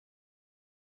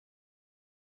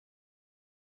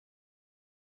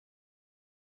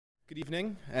Good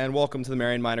evening, and welcome to the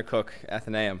Marion Minor Cook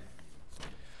Athenaeum.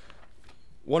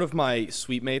 One of my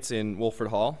suite mates in Wolford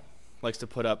Hall likes to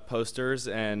put up posters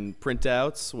and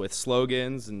printouts with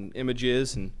slogans and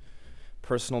images and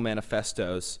personal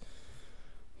manifestos.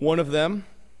 One of them,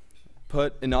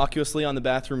 put innocuously on the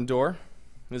bathroom door,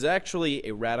 is actually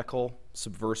a radical,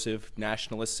 subversive,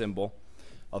 nationalist symbol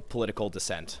of political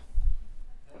dissent.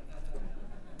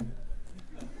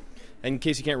 And in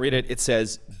case you can't read it, it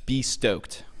says, "Be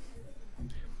stoked."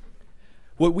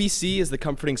 What we see is the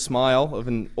comforting smile of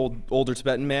an older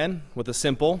Tibetan man with a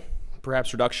simple,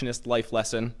 perhaps reductionist life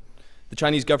lesson the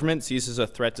Chinese government sees as a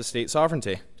threat to state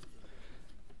sovereignty.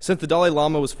 Since the Dalai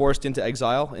Lama was forced into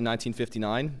exile in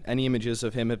 1959, any images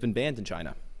of him have been banned in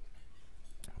China.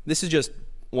 This is just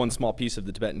one small piece of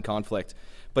the Tibetan conflict,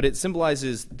 but it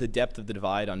symbolizes the depth of the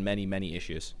divide on many, many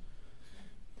issues.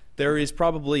 There is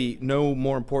probably no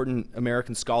more important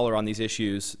American scholar on these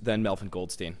issues than Melvyn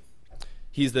Goldstein.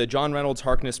 He's the John Reynolds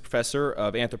Harkness Professor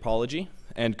of Anthropology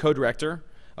and co-director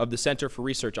of the Center for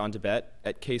Research on Tibet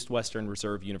at Case Western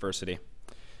Reserve University.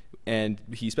 And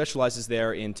he specializes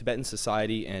there in Tibetan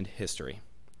society and history.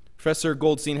 Professor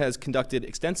Goldstein has conducted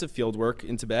extensive fieldwork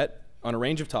in Tibet on a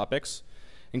range of topics,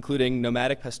 including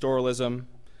nomadic pastoralism,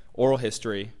 oral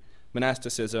history,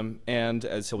 monasticism, and,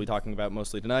 as he'll be talking about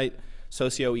mostly tonight,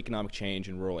 socioeconomic change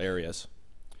in rural areas.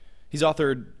 He's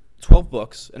authored 12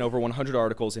 books and over 100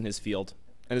 articles in his field,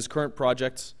 and his current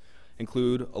projects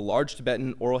include a large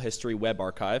Tibetan oral history web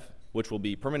archive, which will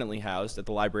be permanently housed at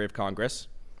the Library of Congress,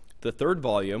 the third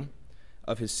volume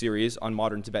of his series on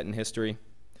modern Tibetan history,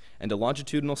 and a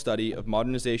longitudinal study of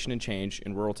modernization and change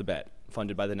in rural Tibet,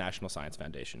 funded by the National Science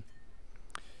Foundation.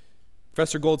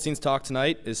 Professor Goldstein's talk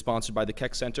tonight is sponsored by the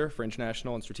Keck Center for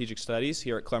International and Strategic Studies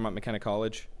here at Claremont McKenna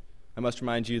College. I must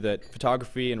remind you that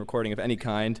photography and recording of any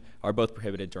kind are both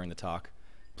prohibited during the talk.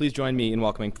 Please join me in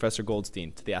welcoming Professor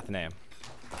Goldstein to the Athenaeum.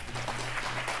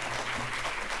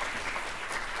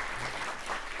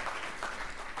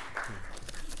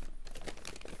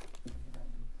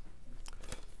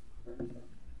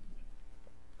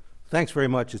 Thanks very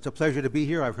much. It's a pleasure to be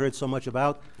here. I've heard so much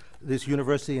about this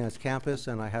university and its campus,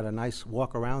 and I had a nice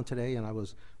walk around today, and I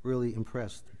was really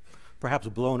impressed. Perhaps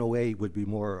blown away would be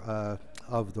more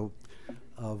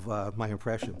of my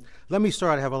impression. Let me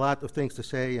start. I have a lot of things to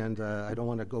say, and I don't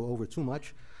want to go over too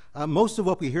much. Most of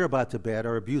what we hear about Tibet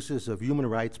are abuses of human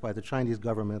rights by the Chinese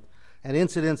government and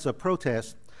incidents of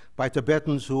protest by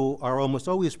Tibetans who are almost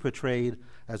always portrayed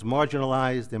as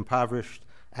marginalized, impoverished,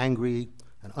 angry,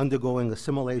 and undergoing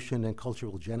assimilation and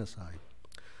cultural genocide.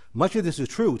 Much of this is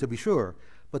true, to be sure,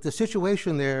 but the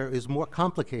situation there is more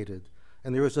complicated,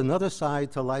 and there is another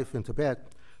side to life in Tibet,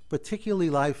 particularly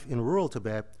life in rural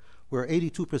Tibet, where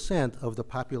 82% of the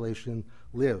population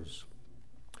lives.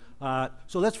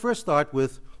 So let's first start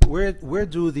with where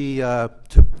do the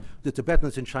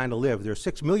Tibetans in China live? There are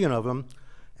 6 million of them,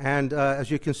 and as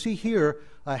you can see here,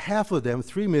 half of them,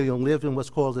 3 million, live in what's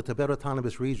called the Tibet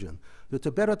Autonomous Region. The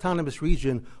Tibet Autonomous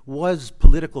Region was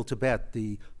political Tibet,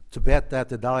 the Tibet that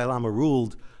the Dalai Lama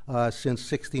ruled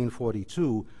since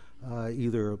 1642,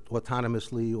 either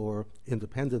autonomously or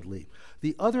independently.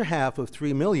 The other half of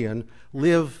 3 million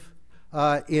live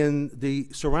in the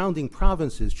surrounding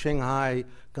provinces, Qinghai,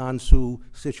 Gansu,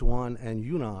 Sichuan, and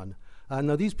Yunnan.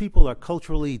 Now, these people are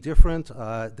culturally different.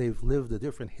 They've lived a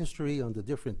different history under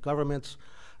different governments,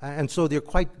 and so they're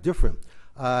quite different.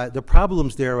 The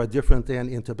problems there are different than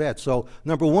in Tibet. So,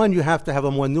 number one, you have to have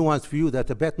a more nuanced view that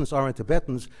Tibetans aren't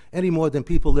Tibetans any more than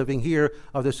people living here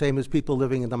are the same as people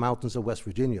living in the mountains of West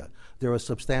Virginia. There are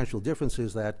substantial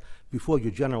differences that, before you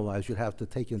generalize, you'd have to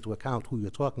take into account who you're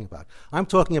talking about. I'm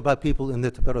talking about people in the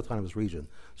Tibet Autonomous Region,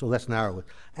 so let's narrow it.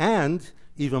 And,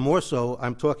 even more so,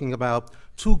 I'm talking about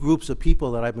two groups of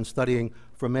people that I've been studying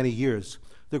for many years.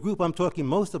 The group I'm talking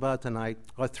most about tonight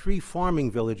are 3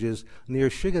 farming villages near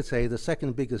Shigatse, the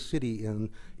second biggest city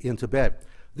in Tibet.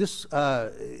 This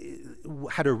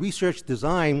had a research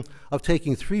design of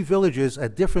taking 3 villages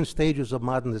at different stages of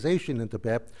modernization in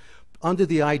Tibet, under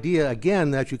the idea,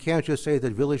 again, that you can't just say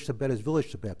that village Tibet is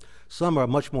village Tibet. Some are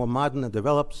much more modern and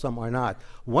developed, some are not.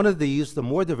 One of these, the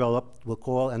more developed, we'll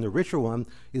call, and the richer one,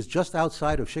 is just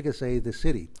outside of Shigatse, the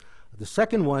city. The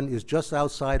second one is just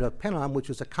outside of Penam, which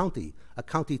is a county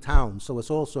town, so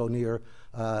it's also near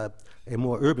a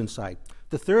more urban site.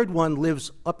 The third one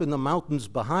lives up in the mountains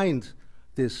behind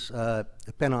this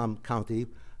Penam county,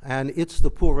 and it's the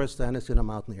poorest, and it's in a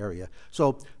mountain area.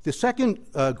 So the second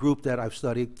group that I've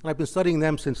studied, I've been studying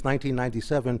them since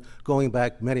 1997, going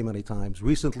back many, many times.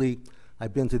 Recently,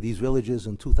 I've been to these villages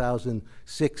in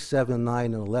 2006, 7,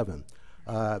 9, and 11.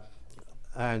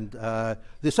 The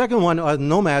second one are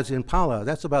nomads in Pala.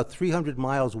 That's about 300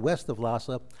 miles west of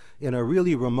Lhasa in a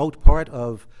really remote part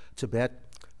of Tibet.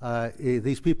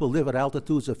 These people live at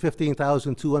altitudes of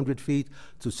 15,200 feet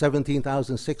to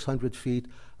 17,600 feet.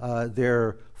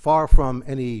 They're far from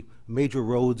any major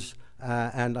roads,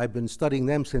 and I've been studying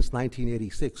them since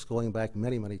 1986, going back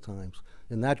many, many times.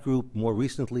 In that group, more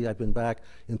recently, I've been back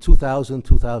in 2000,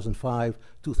 2005,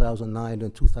 2009,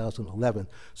 and 2011.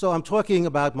 So I'm talking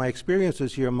about my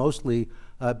experiences here mostly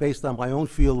based on my own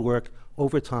field work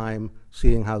over time,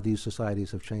 seeing how these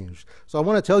societies have changed. So I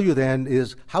want to tell you then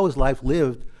is how is life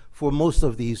lived for most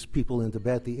of these people in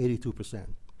Tibet, the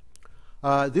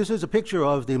 82%. This is a picture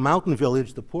of the mountain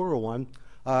village, the poorer one.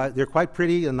 They're quite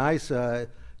pretty and nice.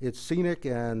 It's scenic,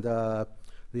 and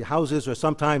the houses are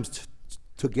sometimes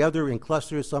together in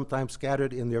clusters, sometimes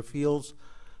scattered in their fields.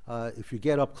 If you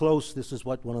get up close, this is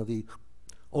what one of the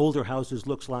older houses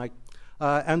looks like.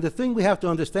 And the thing we have to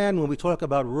understand when we talk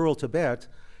about rural Tibet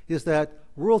is that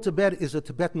rural Tibet is a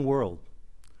Tibetan world.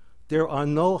 There are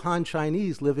no Han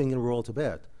Chinese living in rural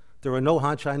Tibet. There are no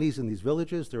Han Chinese in these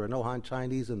villages. There are no Han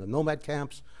Chinese in the nomad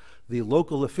camps. The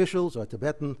local officials are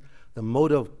Tibetan. The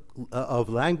mode of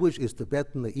language is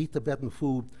Tibetan. They eat Tibetan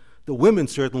food. The women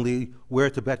certainly wear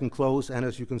Tibetan clothes, and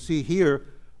as you can see here,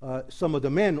 some of the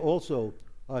men also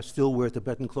still wear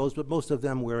Tibetan clothes, but most of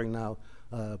them wearing now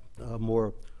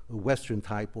more Western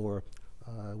type or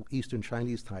Eastern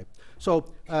Chinese type. So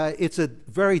it's a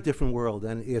very different world,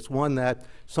 and it's one that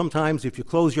sometimes if you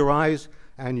close your eyes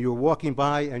and you're walking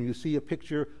by and you see a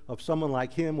picture of someone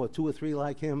like him or two or three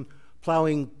like him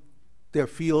plowing their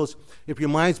fields, it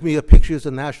reminds me of pictures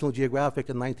in National Geographic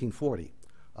in 1940.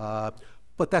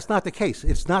 But that's not the case.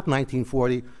 It's not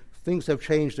 1940. Things have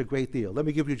changed a great deal. Let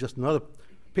me give you just another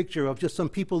picture of just some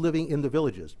people living in the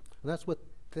villages. And that's what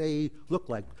they look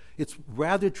like. It's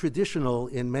rather traditional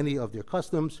in many of their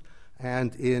customs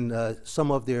and in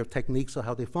some of their techniques of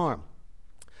how they farm.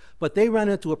 But they ran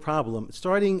into a problem.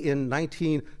 Starting in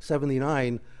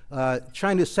 1979,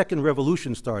 China's second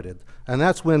revolution started. And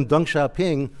that's when Deng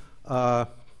Xiaoping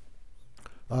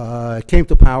came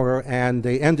to power, and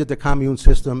they ended the commune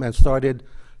system and started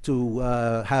to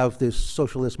have this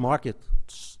socialist market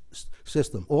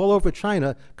system. All over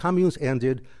China, communes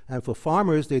ended, and for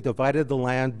farmers, they divided the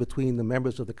land between the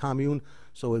members of the commune,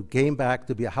 so it came back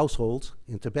to be households,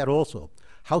 in Tibet also.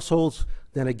 Households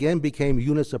then again became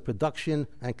units of production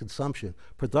and consumption.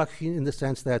 Production in the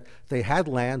sense that they had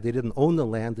land, they didn't own the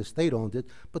land, the state owned it,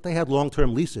 but they had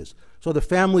long-term leases. So the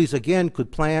families again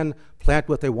could plant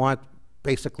what they want,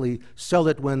 basically sell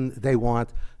it when they want,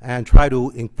 and try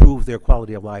to improve their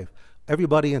quality of life.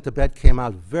 Everybody in Tibet came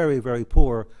out very, very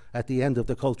poor at the end of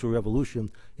the Cultural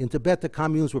Revolution. In Tibet, the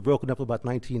communes were broken up about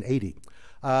 1980.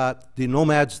 The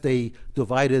nomads, they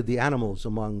divided the animals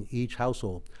among each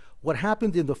household. What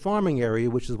happened in the farming area,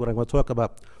 which is what I'm going to talk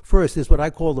about first, is what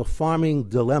I call the farming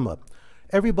dilemma.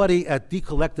 Everybody at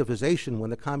decollectivization,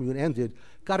 when the commune ended,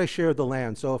 got a share of the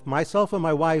land. So if myself and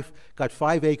my wife got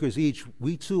 5 acres each,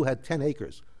 we too had 10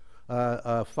 acres,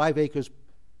 5 acres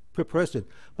per person.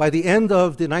 By the end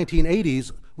of the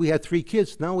 1980s, we had 3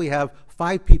 kids. Now we have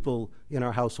 5 people in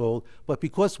our household, but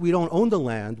because we don't own the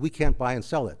land, we can't buy and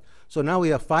sell it. So now we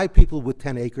have 5 people with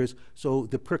 10 acres, so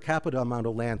the per capita amount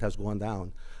of land has gone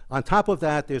down. On top of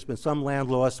that, there's been some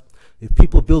land loss. If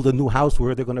people build a new house,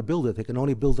 where are they going to build it? They can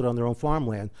only build it on their own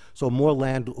farmland, so more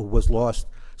land was lost.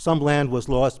 Some land was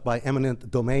lost by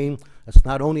eminent domain. It's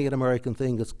not only an American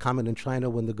thing, it's common in China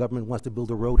when the government wants to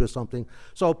build a road or something.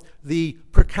 So the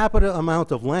per capita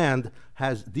amount of land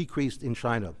has decreased in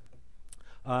China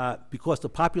because the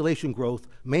population growth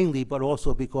mainly, but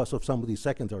also because of some of these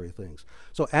secondary things.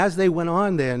 So as they went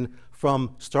on then,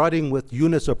 from starting with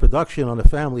units of production on a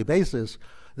family basis,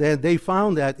 then they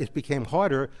found that it became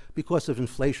harder because of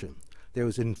inflation. There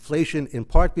was inflation in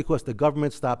part because the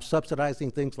government stopped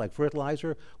subsidizing things like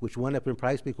fertilizer, which went up in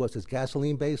price because it's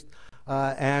gasoline-based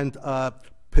and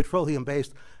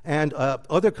petroleum-based, and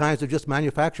other kinds of just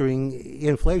manufacturing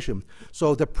inflation.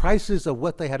 So the prices of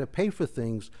what they had to pay for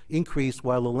things increased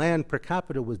while the land per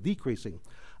capita was decreasing.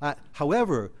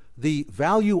 However, the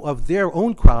value of their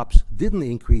own crops didn't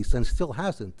increase and still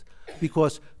hasn't,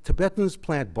 because Tibetans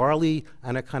plant barley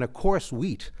and a kind of coarse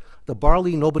wheat. The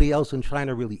barley nobody else in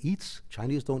China really eats.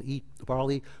 Chinese don't eat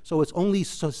barley, so it's only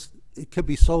it could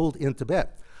be sold in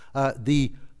Tibet.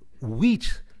 The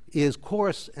wheat is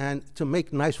coarse, and to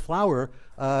make nice flour,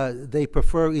 they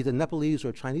prefer either Nepalese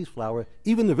or Chinese flour.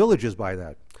 Even the villagers buy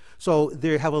that. So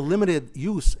they have a limited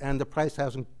use, and the price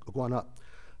hasn't gone up.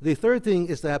 The third thing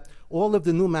is that all of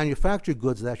the new manufactured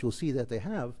goods that you'll see that they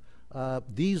have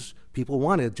these people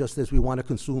wanted, just as we want to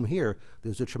consume here.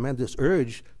 There's a tremendous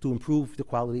urge to improve the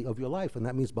quality of your life, and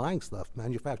that means buying stuff,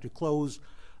 manufactured clothes,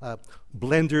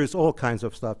 blenders, all kinds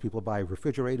of stuff. People buy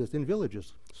refrigerators in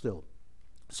villages still.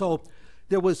 So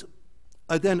there was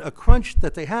then a crunch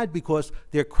that they had because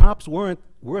their crops weren't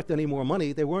worth any more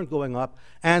money, they weren't going up,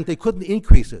 and they couldn't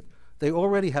increase it. They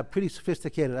already have pretty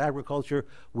sophisticated agriculture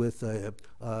with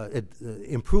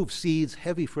improved seeds,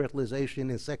 heavy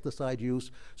fertilization, insecticide use.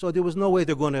 So there was no way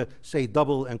they're going to, say,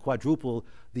 double and quadruple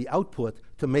the output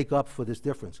to make up for this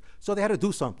difference. So they had to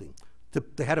do something.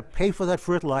 They had to pay for that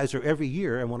fertilizer every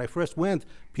year. And when I first went,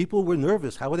 people were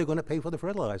nervous. How are they going to pay for the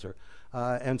fertilizer?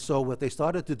 And so what they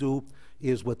started to do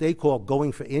is what they call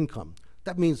going for income.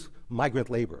 That means migrant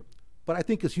labor. But I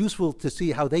think it's useful to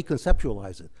see how they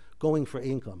conceptualize it, going for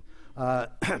income.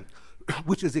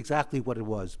 Which is exactly what it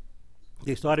was.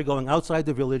 They started going outside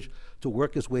the village to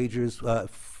work as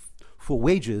for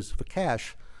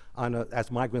cash,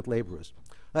 as migrant laborers.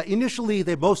 Initially,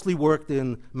 they mostly worked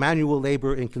in manual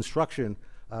labor in construction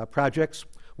projects,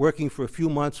 working for a few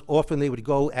months. Often they would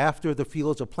go after the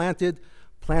fields are planted.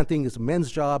 Planting is a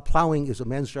men's job, plowing is a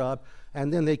men's job,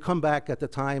 and then they come back at the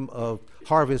time of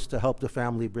harvest to help the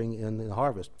family bring in the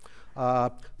harvest.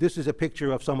 This is a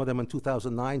picture of some of them in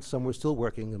 2009. Some were still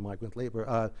working in migrant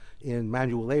labor, in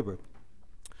manual labor.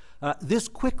 This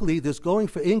going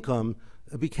for income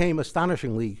became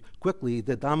astonishingly quickly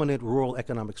the dominant rural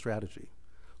economic strategy.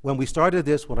 When we started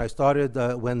this, when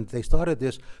they started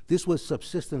this, this was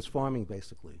subsistence farming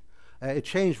basically. It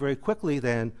changed very quickly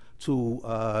then to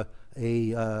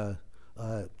a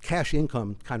cash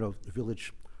income kind of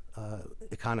village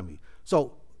economy.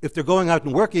 So if they're going out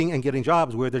and working and getting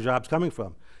jobs, where are the jobs coming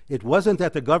from? It wasn't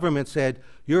that the government said,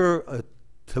 you're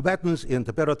Tibetans in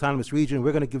Tibet Autonomous Region,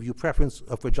 we're going to give you preference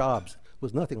for jobs. It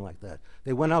was nothing like that.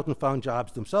 They went out and found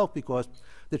jobs themselves because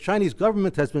the Chinese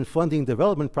government has been funding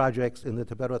development projects in the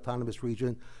Tibet Autonomous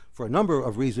Region for a number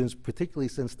of reasons, particularly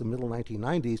since the middle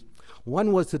 1990s.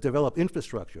 One was to develop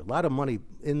infrastructure. A lot of money,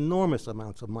 enormous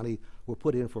amounts of money were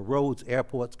put in for roads,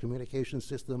 airports, communication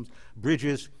systems,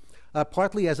 bridges,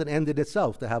 partly as an end in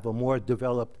itself, to have a more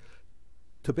developed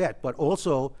Tibet, but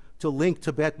also to link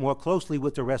Tibet more closely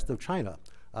with the rest of China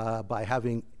by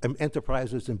having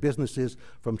enterprises and businesses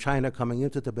from China coming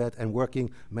into Tibet and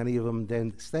working, many of them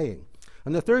then staying.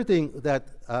 And the third thing that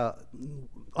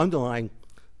underlying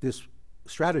this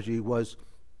strategy was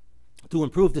to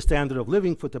improve the standard of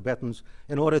living for Tibetans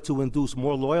in order to induce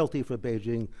more loyalty for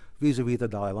Beijing vis-a-vis the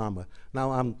Dalai Lama.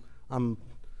 Now, I'm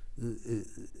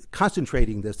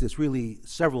concentrating this. There's really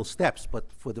several steps, but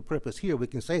for the purpose here, we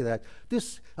can say that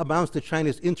this amounts to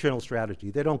China's internal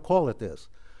strategy. They don't call it this.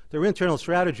 Their internal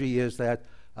strategy is that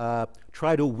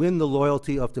try to win the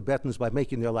loyalty of Tibetans by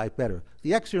making their life better.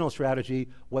 The external strategy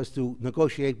was to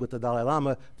negotiate with the Dalai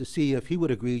Lama to see if he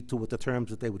would agree to the terms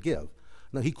that they would give.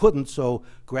 Now, he couldn't, so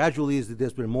gradually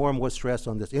there's been more and more stress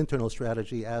on this internal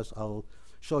strategy, as I'll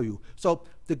show you. So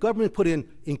the government put in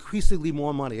increasingly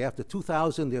more money. After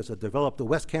 2000, there's a Develop the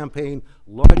West campaign,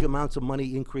 large amounts of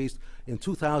money increased. In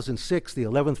 2006, the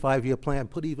 11th five-year plan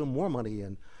put even more money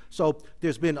in. So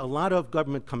there's been a lot of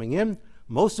government coming in.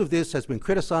 Most of this has been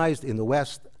criticized in the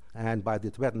West and by the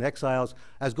Tibetan exiles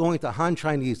as going to Han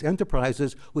Chinese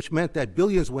enterprises, which meant that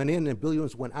billions went in and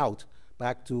billions went out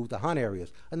back to the Han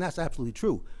areas. And that's absolutely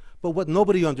true. But what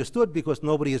nobody understood, because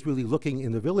nobody is really looking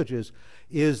in the villages,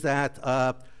 is that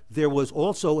there was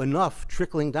also enough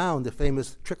trickling down, the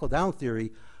famous trickle-down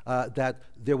theory, that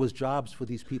there was jobs for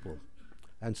these people.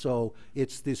 And so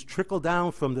it's this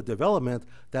trickle-down from the development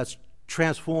that's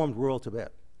transformed rural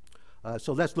Tibet.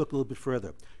 So let's look a little bit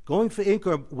further. Going for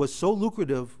income was so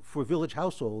lucrative for village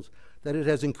households that it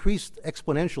has increased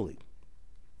exponentially.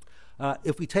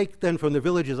 If we take then from the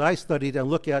villages I studied and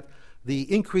look at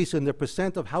the increase in the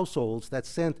percent of households that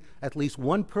sent at least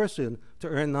one person to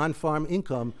earn non-farm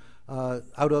income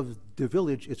out of the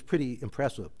village, it's pretty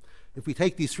impressive. If we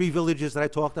take these three villages that I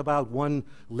talked about, one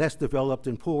less developed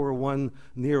and poorer, one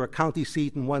near a county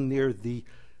seat and one near the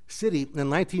city, in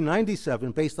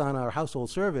 1997, based on our household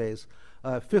surveys,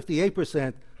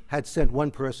 58% had sent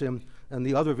one person, and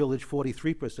the other village,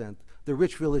 43%. The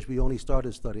rich village we only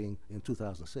started studying in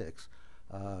 2006.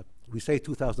 We say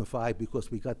 2005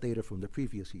 because we got data from the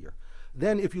previous year.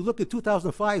 Then if you look at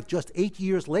 2005, just 8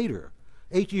 years later,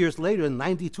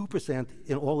 92%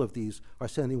 in all of these are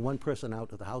sending one person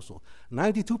out of the household.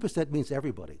 92% means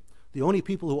everybody. The only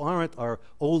people who aren't are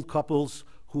old couples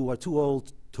who are too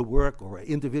old to work, or an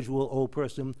individual old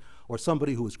person, or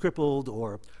somebody who is crippled,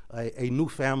 or a new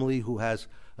family who has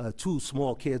two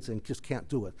small kids and just can't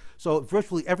do it. So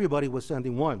virtually everybody was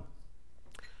sending one.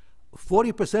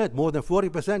 40%, more than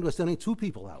 40% were sending 2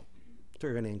 people out to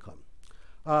earn income.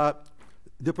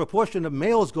 The proportion of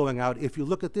males going out, if you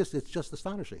look at this, it's just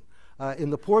astonishing. In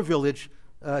the poor village,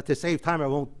 to save time, I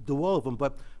won't do all of them,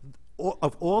 but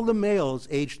of all the males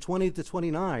aged 20 to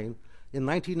 29, in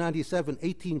 1997,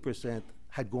 18%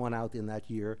 had gone out in that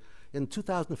year. In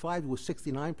 2005, it was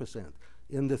 69%.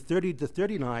 In the 30 to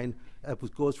 39,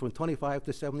 it goes from 25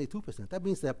 to 72%. That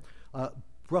means that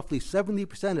roughly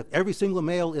 70% of every single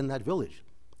male in that village,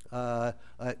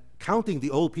 counting the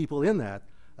old people in that,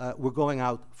 were going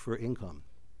out for income.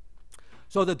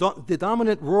 So the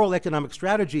dominant rural economic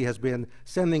strategy has been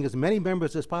sending as many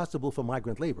members as possible for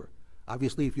migrant labor.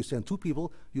 Obviously, if you send 2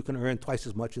 people, you can earn twice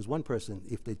as much as 1 person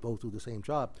if they both do the same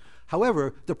job.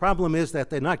 However, the problem is that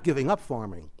they're not giving up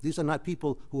farming. These are not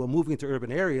people who are moving to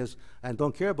urban areas and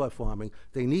don't care about farming.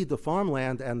 They need the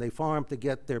farmland, and they farm to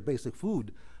get their basic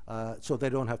food, so they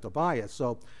don't have to buy it.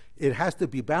 So it has to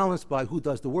be balanced by who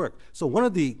does the work. So one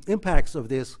of the impacts of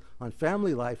this on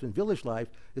family life and village life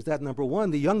is that, number one,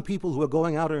 the young people who are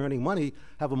going out and earning money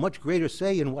have a much greater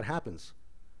say in what happens.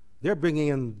 They're bringing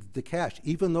in the cash.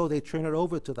 Even though they turn it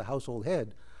over to the household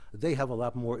head, they have a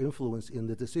lot more influence in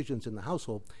the decisions in the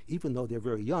household, even though they're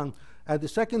very young. And the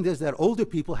second is that older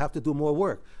people have to do more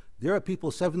work. There are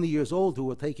people 70 years old who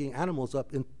are taking animals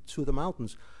up into the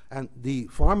mountains, and the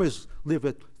farmers live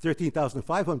at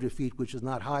 13,500 feet, which is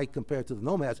not high compared to the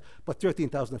nomads, but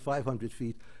 13,500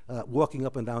 feet walking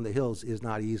up and down the hills is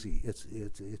not easy.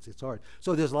 It's hard.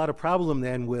 So there's a lot of problem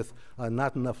then with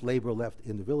not enough labor left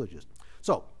in the villages.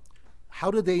 So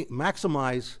how did they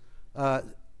maximize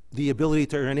the ability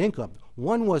to earn income?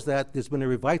 One was that there's been a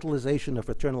revitalization of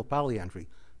fraternal polyandry.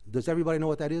 Does everybody know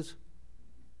what that is?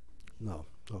 No.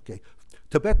 Okay.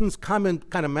 Tibetans' common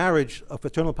kind of marriage of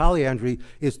fraternal polyandry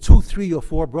is 2, 3, or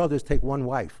 4 brothers take 1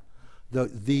 wife.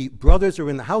 The brothers are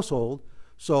in the household,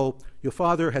 so your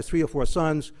father has 3 or 4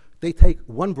 sons. They take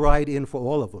 1 bride in for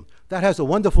all of them. That has a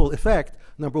wonderful effect.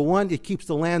 Number one, it keeps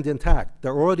the land intact. They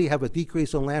already have a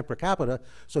decrease in land per capita,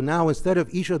 so now instead of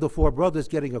each of the 4 brothers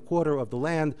getting a quarter of the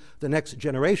land the next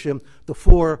generation, the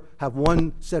 4 have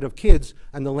 1 set of kids,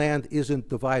 and the land isn't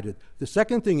divided. The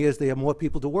second thing is they have more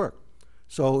people to work.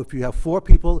 So if you have 4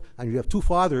 people and you have 2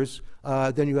 fathers,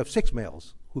 then you have 6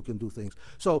 males who can do things.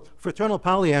 So fraternal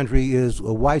polyandry is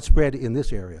widespread in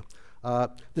this area.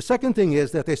 The second thing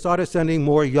is that they started sending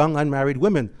more young unmarried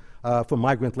women for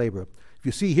migrant labor. If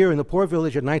you see here in the poor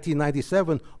village in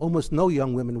 1997, almost no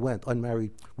young women went,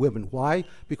 unmarried women. Why?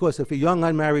 Because if a young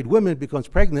unmarried woman becomes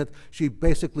pregnant, she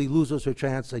basically loses her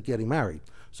chance at getting married.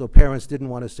 So parents didn't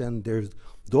want to send their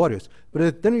daughters.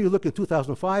 But then you look at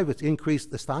 2005, it's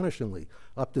increased astonishingly,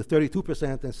 up to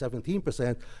 32% and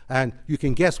 17%. And you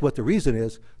can guess what the reason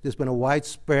is. There's been a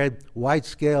widespread,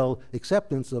 wide-scale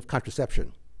acceptance of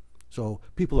contraception. So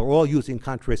people are all using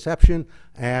contraception,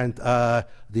 and the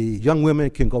young women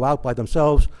can go out by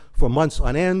themselves for months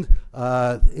on end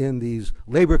in these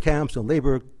labor camps and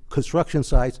labor construction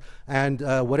sites, and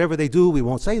whatever they do, we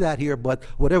won't say that here, but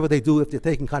whatever they do, if they're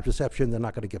taking contraception, they're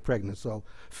not going to get pregnant. So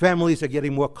families are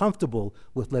getting more comfortable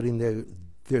with letting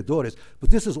their daughters. But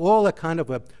this is all a kind of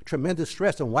a tremendous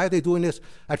stress. And why are they doing this?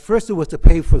 At first it was to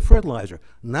pay for fertilizer.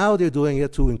 Now they're doing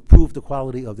it to improve the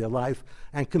quality of their life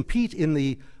and compete in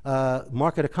the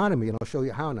market economy, and I'll show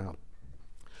you how now.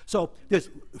 So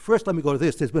first let me go to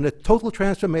this. There's been a total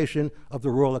transformation of the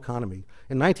rural economy.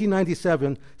 In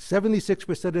 1997,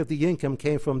 76% of the income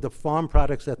came from the farm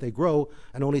products that they grow,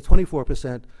 and only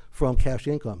 24% from cash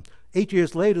income. 8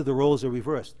 years later, the roles are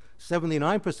reversed.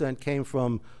 79% came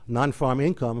from non-farm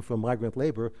income from migrant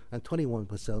labor, and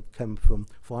 21% came from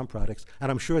farm products.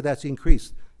 And I'm sure that's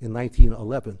increased in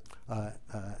 1911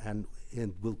 and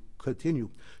will continue.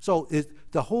 So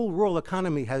the whole rural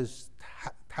economy has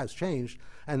changed,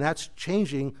 and that's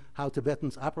changing how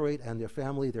Tibetans operate and their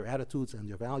family, their attitudes, and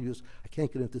their values. I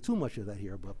can't get into too much of that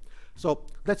here, but so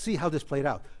let's see how this played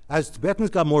out. As Tibetans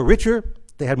got more richer,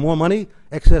 they had more money,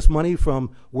 excess money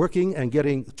from working and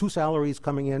getting 2 salaries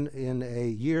coming in a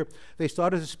year. They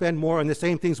started to spend more on the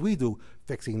same things we do,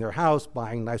 fixing their house,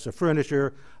 buying nicer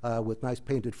furniture, with nice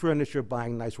painted furniture,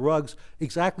 buying nice rugs,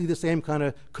 exactly the same kind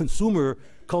of consumer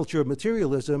culture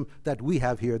materialism that we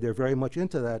have here. They're very much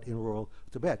into that in rural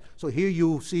Tibet. So here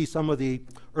you see some of the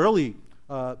early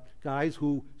guys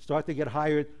who start to get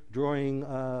hired drawing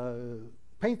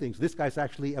paintings. This guy's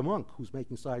actually a monk who's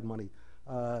making side money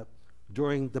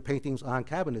during the paintings on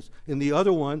cabinets. In the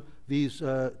other one, these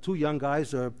 2 young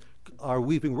guys are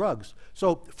weaving rugs.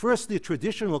 So first the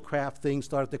traditional craft things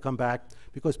started to come back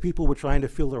because people were trying to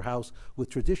fill their house with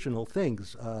traditional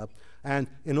things. And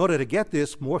in order to get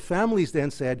this, more families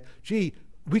then said, gee,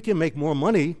 we can make more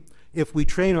money if we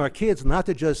train our kids not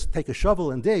to just take a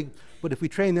shovel and dig, but if we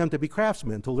train them to be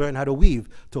craftsmen, to learn how to weave,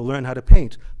 to learn how to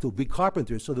paint, to be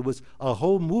carpenters. So there was a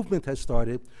whole movement has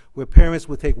started where parents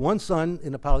would take one son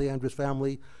in a polyandrous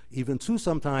family, even two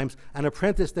sometimes, and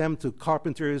apprentice them to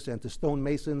carpenters and to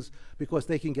stonemasons because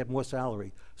they can get more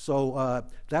salary. So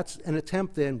that's an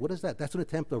attempt then, what is that? That's an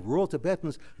attempt of rural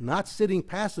Tibetans not sitting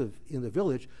passive in the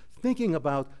village, thinking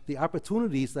about the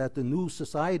opportunities that the new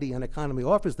society and economy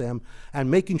offers them and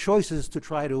making choices to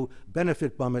try to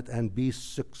benefit from it and be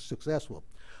successful.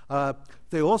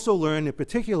 They also learn, in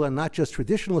particular, not just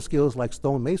traditional skills like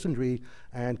stonemasonry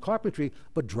and carpentry,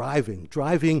 but driving.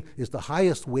 Driving is the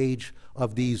highest wage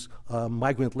of these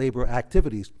migrant labor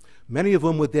activities. Many of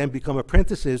them would then become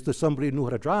apprentices to somebody who knew how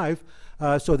to drive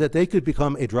so that they could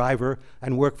become a driver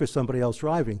and work for somebody else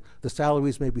driving. The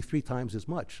salaries may be 3 times as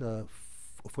much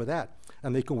for that,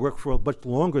 and they can work for much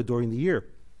longer during the year.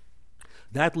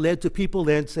 That led to people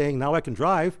then saying, now I can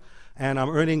drive, and I'm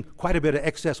earning quite a bit of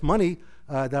excess money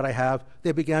that I have.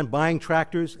 They began buying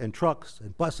tractors and trucks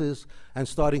and buses and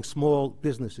starting small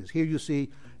businesses. Here you see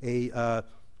a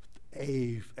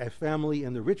family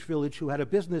in the rich village who had a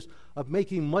business of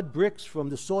making mud bricks from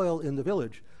the soil in the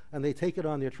village, and they take it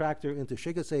on their tractor into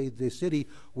Shigasei, the city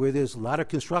where there's a lot of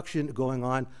construction going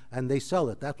on, and they sell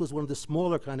it. That was one of the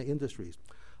smaller kind of industries.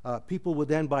 People would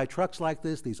then buy trucks like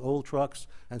this, these old trucks,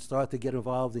 and start to get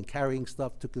involved in carrying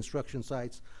stuff to construction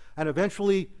sites. And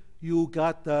eventually, you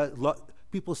got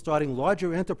people starting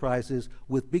larger enterprises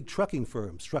with big trucking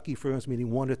firms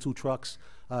meaning 1 or 2 trucks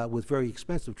with very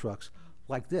expensive trucks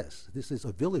like this. This is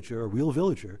a villager, a real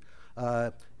villager,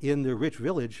 in the rich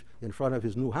village in front of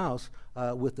his new house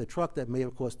with a truck that may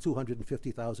have cost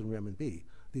 250,000 renminbi.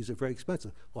 These are very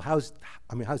expensive. Well, how's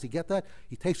he get that?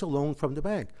 He takes a loan from the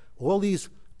bank. All these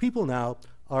people now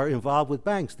are involved with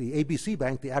banks. The ABC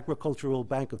Bank, the Agricultural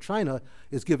Bank of China,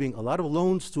 is giving a lot of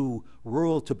loans to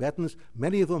rural Tibetans.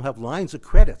 Many of them have lines of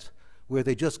credit where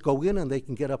they just go in and they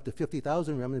can get up to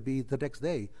 50,000 renminbi the next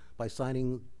day by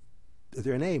signing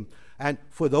their name. And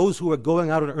for those who are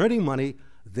going out and earning money,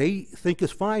 they think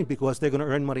it's fine because they're going to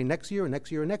earn money next year and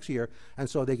next year and next year, and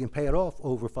so they can pay it off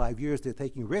over 5 years. They're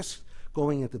taking risks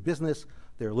going into business.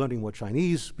 They're learning more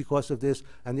Chinese because of this,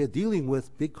 and they're dealing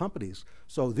with big companies.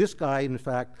 So this guy, in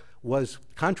fact, was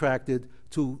contracted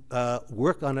to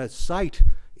work on a site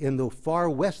in the far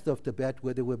west of Tibet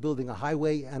where they were building a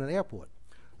highway and an airport.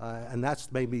 And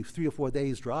that's maybe 3 or 4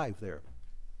 days' drive there.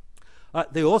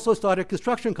 They also started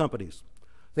construction companies.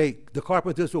 The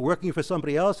carpenters were working for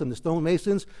somebody else and the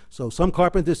stonemasons, so some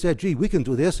carpenters said, gee, we can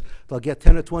do this. They'll get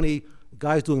 10 or 20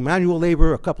 guys doing manual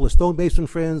labor, a couple of stonemason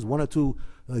friends, 1 or 2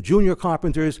 junior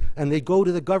carpenters, and they go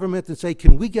to the government and say,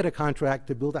 can we get a contract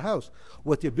to build a house?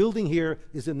 What they're building here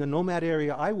is in the nomad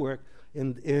area I work.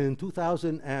 In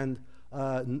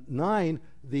 2009,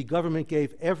 the government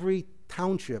gave every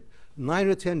township, 9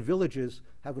 or 10 villages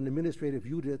have an administrative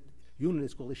unit.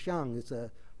 It's called a xiang. It's a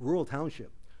rural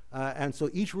township. And so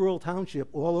each rural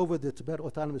township all over the Tibet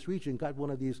Autonomous Region got one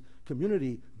of these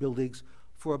community buildings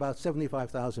for about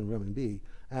 75,000 renminbi.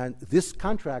 And this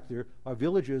contractor are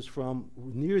villagers from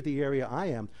near the area I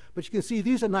am. But you can see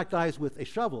these are not guys with a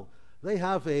shovel. They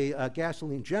have a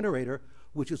gasoline generator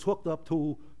which is hooked up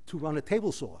to run a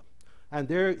table saw. And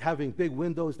they're having big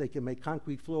windows. They can make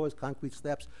concrete floors, concrete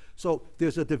steps. So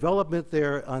there's a development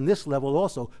there on this level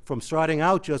also, from starting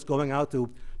out just going out to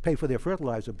pay for their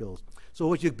fertilizer bills. So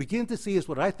what you begin to see is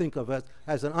what I think of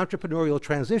as an entrepreneurial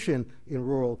transition in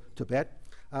rural Tibet.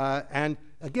 And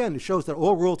again, it shows that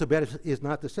all rural Tibet is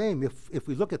not the same. If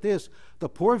we look at this, the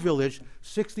poor village,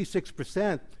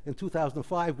 66% in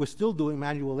 2005 were still doing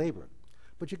manual labor.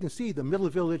 But you can see the middle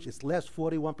village is less,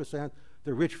 41%,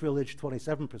 the rich village,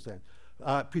 27%.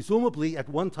 Presumably, at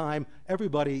one time,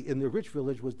 everybody in the rich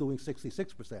village was doing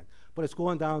 66%, but it's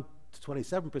gone down to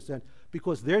 27%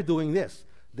 because they're doing this.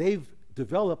 They've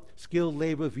developed skilled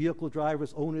labor, vehicle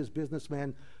drivers, owners,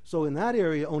 businessmen. So in that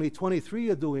area, only 23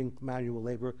 are doing manual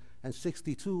labor and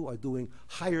 62 are doing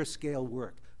higher scale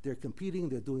work. They're competing,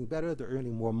 they're doing better, they're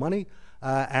earning more money,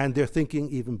 and they're thinking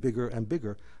even bigger and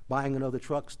bigger, buying another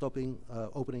truck,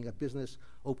 opening a business,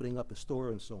 opening up a store,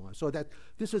 and so on. So that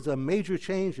this is a major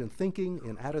change in thinking,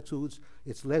 in attitudes.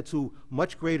 It's led to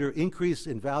much greater increase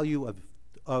in value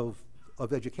of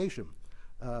education.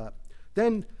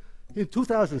 Then in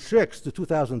 2006 to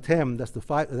 2010, that's the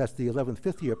 11th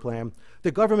fifth-year plan,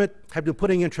 the government had been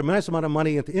putting in a tremendous amount of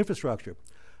money into infrastructure,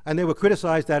 and they were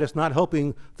criticized that it's not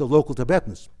helping the local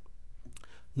Tibetans.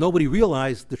 Nobody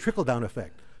realized the trickle-down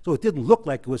effect. So it didn't look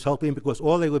like it was helping because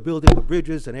all they were building were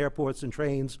bridges and airports and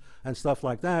trains and stuff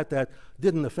like that that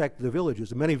didn't affect the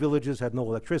villages. Many villages had no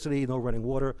electricity, no running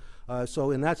water.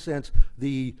 So in that sense,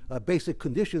 the basic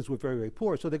conditions were very, very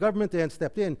poor. So the government then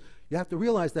stepped in. You have to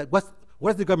realize that what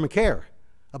does the government care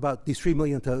about these 3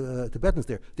 million Tibetans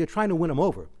there? They're trying to win them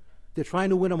over. They're trying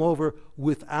to win them over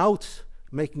without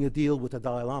making a deal with the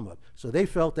Dalai Lama. So they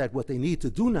felt that what they need to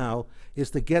do now is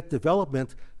to get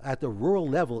development at the rural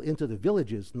level into the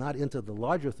villages, not into the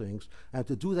larger things. And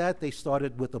to do that, they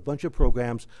started with a bunch of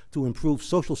programs to improve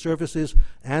social services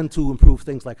and to improve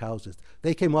things like houses.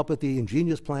 They came up with the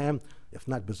ingenious plan, if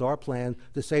not bizarre plan,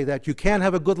 to say that you can't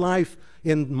have a good life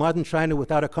in modern China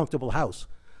without a comfortable house.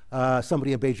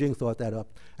 Somebody in Beijing thought that up.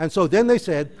 And so then they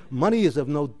said, money is of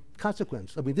no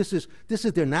consequence. I mean, this is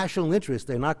their national interest.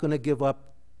 They're not going to give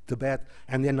up Tibet,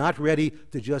 and they're not ready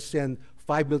to just send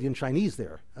 5 million Chinese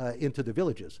there into the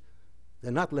villages.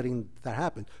 They're not letting that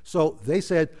happen. So they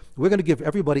said, we're going to give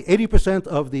everybody 80%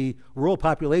 of the rural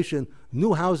population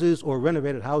new houses or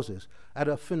renovated houses at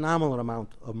a phenomenal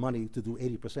amount of money to do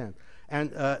 80%.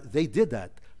 And they did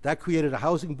that. That created a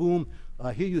housing boom.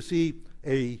 Here you see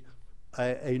a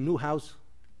new house,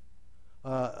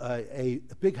 a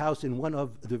big house in one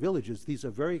of the villages. These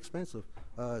are very expensive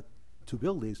to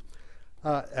build these.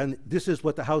 And this is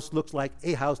what the house looks like,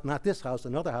 a house, not this house,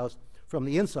 another house, from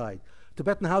the inside.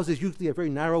 Tibetan houses usually have very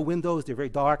narrow windows, they're very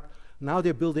dark. Now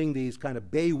they're building these kind of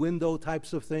bay window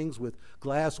types of things with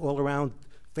glass all around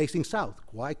facing south.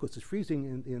 Why? Because it's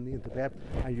freezing in Tibet,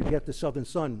 and you get the southern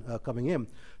sun coming in.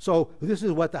 So this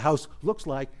is what the house looks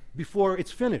like before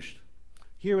it's finished.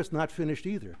 Here it's not finished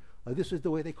either. This is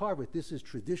the way they carve it. This is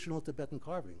traditional Tibetan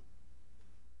carving.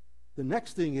 The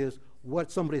next thing is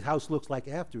what somebody's house looks like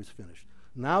after it's finished.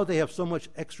 Now they have so much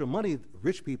extra money,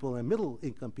 rich people and middle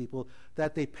income people,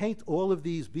 that they paint all of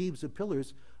these beams and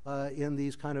pillars in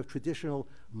these kind of traditional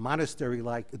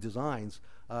monastery-like designs.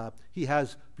 He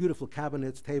has beautiful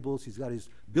cabinets, tables, he's got his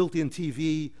built-in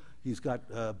TV, he's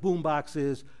got boom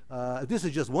boxes. This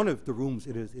is just one of the rooms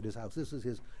in his house. This is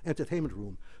his entertainment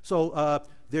room. So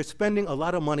they're spending a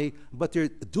lot of money, but they're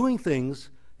doing things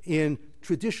in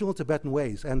traditional Tibetan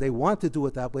ways, and they want to do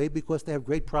it that way because they have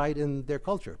great pride in their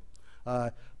culture.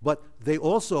 But they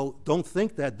also don't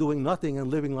think that doing nothing and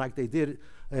living like they did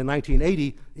in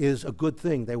 1980 is a good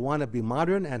thing. They want to be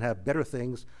modern and have better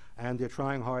things, and they're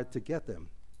trying hard to get them.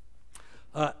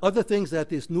 Other things that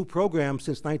this new program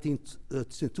since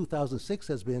 2006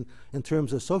 has been in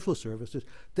terms of social services,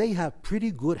 they have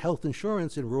pretty good health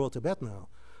insurance in rural Tibet now.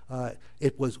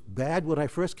 It was bad when I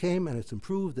first came, and it's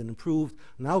improved and improved.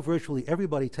 Now virtually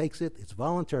everybody takes it. It's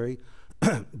voluntary,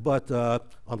 but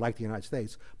unlike the United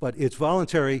States. But it's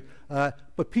voluntary,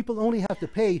 but people only have to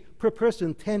pay per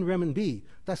person 10 renminbi.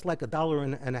 That's like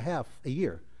 $1.50 a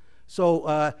year.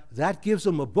 So that gives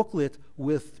them a booklet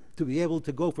to be able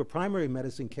to go for primary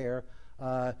medicine care.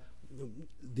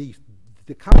 The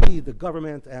county, the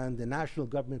government, and the national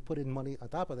government put in money on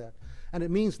top of that. And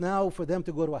it means now for them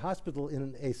to go to a hospital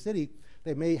in a city,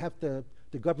 they may have to,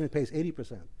 the government pays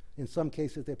 80%. In some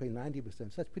cases, they pay 90%. So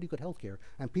that's pretty good health care.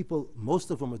 And people,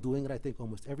 most of them are doing it. I think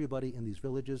almost everybody in these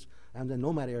villages and the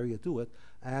nomad area do it.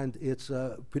 And it's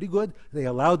pretty good. They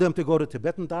allow them to go to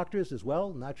Tibetan doctors as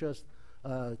well, not just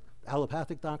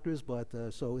allopathic doctors, but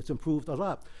so it's improved a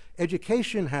lot.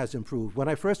 Education has improved. When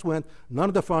I first went, none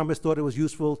of the farmers thought it was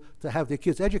useful to have their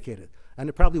kids educated, and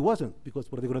it probably wasn't,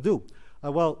 because what are they going to do?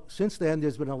 Well, since then,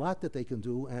 there's been a lot that they can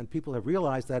do, and people have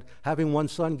realized that having one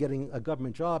son getting a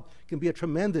government job can be a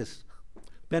tremendous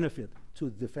benefit to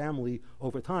the family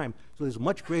over time. So there's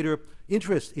much greater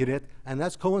interest in it, and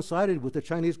that's coincided with the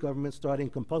Chinese government starting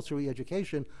compulsory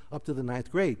education up to the 9th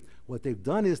grade. What they've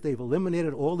done is they've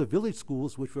eliminated all the village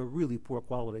schools, which were really poor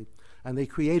quality, and they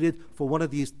created for one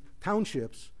of these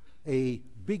townships a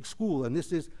big school, and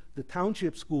this is the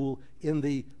township school in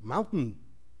the mountain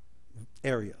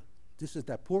area. This is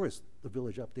that poorest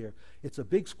village up there. It's a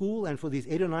big school, and for these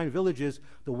 8 or 9 villages,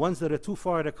 the ones that are too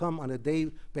far to come on a day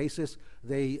basis,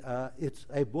 it's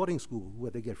a boarding school where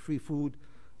they get free food,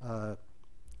 room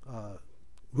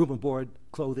and board,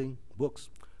 clothing, books,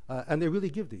 and they really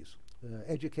give these.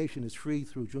 Education is free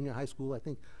through junior high school. I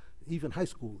think even high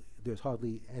school, there's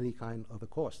hardly any kind of a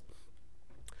cost.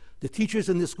 The teachers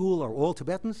in this school are all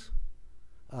Tibetans.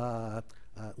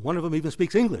 One of them even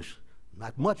speaks English.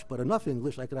 Not much, but enough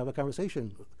English I could have a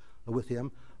conversation with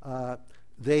him.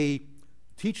 They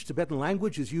teach Tibetan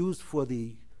language is used for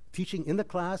the teaching in the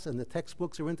class, and the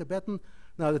textbooks are in Tibetan.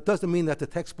 Now, that doesn't mean that the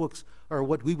textbooks are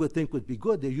what we would think would be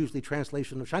good. They're usually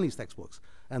translation of Chinese textbooks,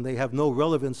 and they have no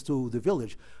relevance to the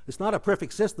village. It's not a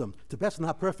perfect system. Tibet's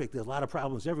not perfect. There's a lot of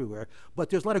problems everywhere, but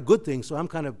there's a lot of good things, so I'm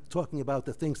kind of talking about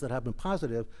the things that have been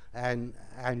positive and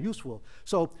useful.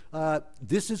 So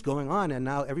this is going on, and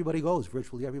now everybody goes.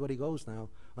 Virtually everybody goes now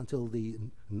until the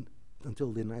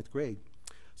 9th grade.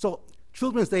 So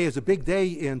Children's Day is a big day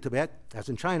in Tibet, as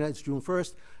in China. It's June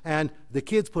 1st, and the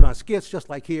kids put on skits just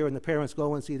like here, and the parents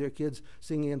go and see their kids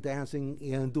singing and dancing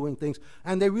and doing things,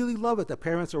 and they really love it. The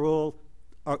parents are all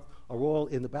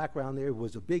in the background. There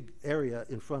was a big area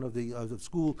in front of the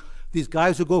school. These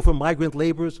guys who go for migrant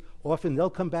laborers, often they'll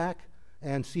come back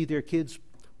and see their kids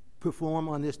perform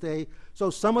on this day. So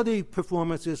some of the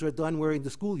performances are done wearing the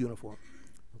school uniform,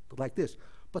 like this,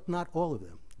 but not all of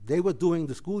them. They were doing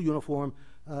the school uniform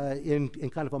in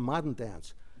kind of a modern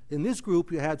dance. In this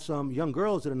group, you had some young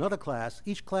girls in another class.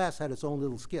 Each class had its own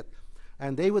little skit,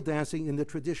 and they were dancing in the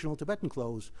traditional Tibetan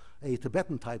clothes, a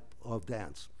Tibetan type of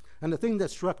dance. And the thing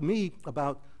that struck me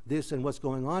about this and what's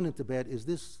going on in Tibet is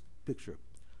this picture.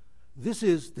 This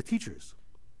is the teachers.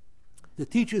 The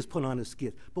teachers put on a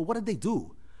skit, but what did they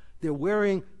do? They're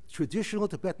wearing traditional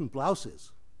Tibetan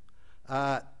blouses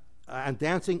and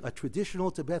dancing a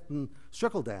traditional Tibetan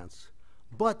circle dance,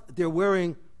 but they're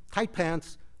wearing tight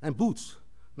pants and boots.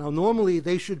 Now, normally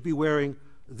they should be wearing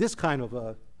this kind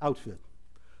of outfit,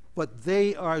 but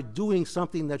they are doing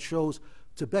something that shows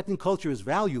Tibetan culture is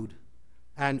valued,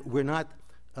 and we're not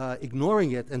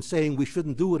ignoring it and saying we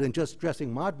shouldn't do it and just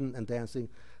dressing modern and dancing.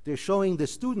 They're showing the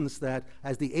students that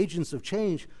as the agents of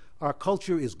change, our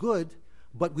culture is good,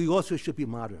 but we also should be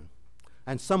modern.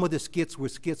 And some of the skits were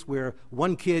skits where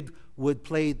one kid would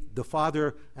play the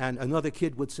father and another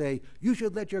kid would say, you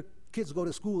should let your kids go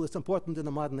to school, it's important in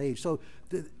the modern age. So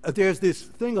there's this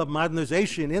thing of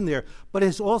modernization in there, but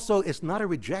it's not a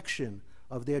rejection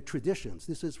of their traditions.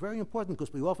 This is very important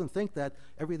because we often think that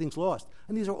everything's lost.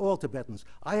 And these are all Tibetans.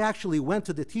 I actually went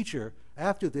to the teacher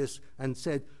after this and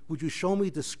said, would you show me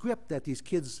the script that these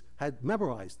kids had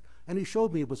memorized? And he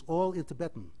showed me it was all in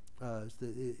Tibetan.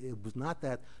 It was not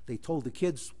that they told the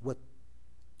kids what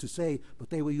to say, but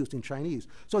they were used in Chinese.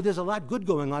 So there's a lot good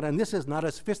going on, and this is not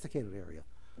a sophisticated area.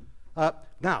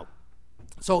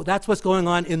 So that's what's going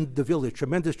on in the village.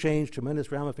 Tremendous change,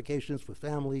 tremendous ramifications for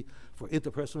family, for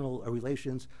interpersonal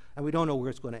relations, and we don't know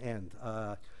where it's going to end.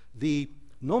 The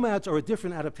nomads are a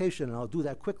different adaptation, and I'll do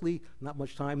that quickly, not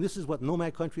much time. This is what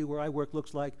nomad country where I work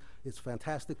looks like. It's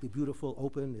fantastically beautiful,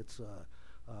 open.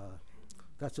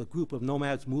 That's a group of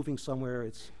nomads moving somewhere.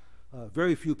 It's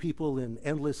very few people in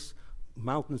endless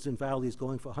mountains and valleys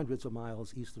going for hundreds of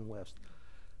miles east and west.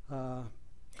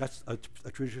 That's a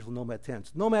traditional nomad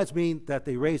tent. Nomads mean that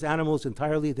they raise animals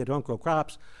entirely. They don't grow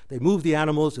crops. They move the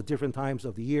animals at different times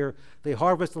of the year. They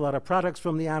harvest a lot of products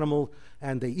from the animal,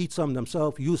 and they eat some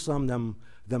themselves, use some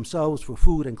themselves for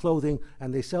food and clothing,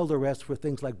 and they sell the rest for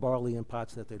things like barley and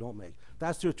pots that they don't make.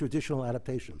 That's their traditional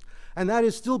adaptation. And that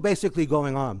is still basically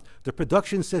going on. The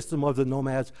production system of the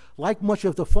nomads, like much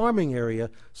of the farming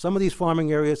area, some of these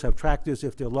farming areas have tractors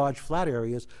if they're large flat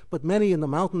areas, but many in the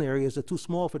mountain areas are too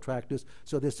small for tractors,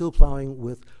 so they're still plowing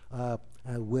with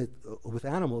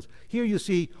animals. Here you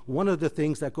see one of the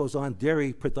things that goes on,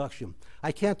 dairy production.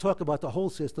 I can't talk about the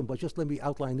whole system, but just let me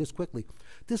outline this quickly.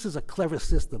 This is a clever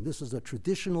system. This is a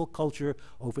traditional culture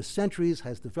over centuries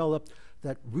has developed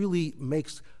that really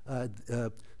makes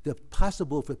it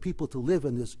possible for people to live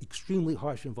in this extremely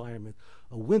harsh environment.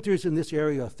 Winters in this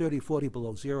area are 30, 40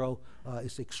 below zero.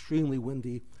 It's extremely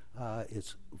windy.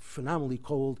 It's phenomenally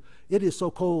cold. It is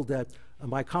so cold that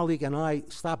my colleague and I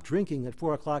stopped drinking at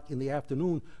 4 o'clock in the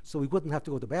afternoon so we wouldn't have to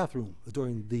go to the bathroom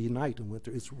during the night in winter.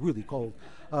 It's really cold.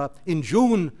 In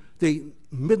June, the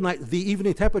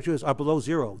evening temperatures are below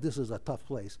zero. This is a tough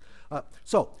place.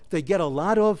 So they get a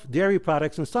lot of dairy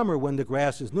products in summer when the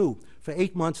grass is new. For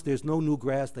 8 months, there's no new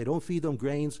grass. They don't feed them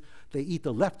grains. They eat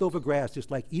the leftover grass,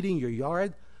 just like eating your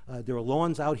yard. There are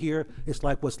lawns out here. It's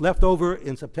like what's left over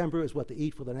in September is what they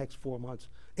eat for the next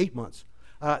 8 months.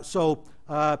 So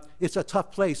it's a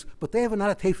tough place, but they have an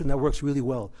adaptation that works really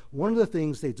well. One of the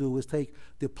things they do is take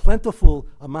the plentiful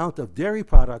amount of dairy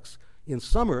products in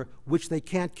summer, which they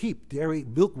can't keep. Dairy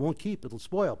milk won't keep, it'll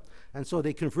spoil. And so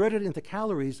they convert it into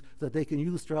calories that they can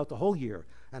use throughout the whole year.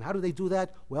 And how do they do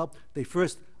that? Well, they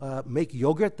first make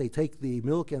yogurt. They take the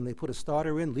milk and they put a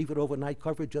starter in, leave it overnight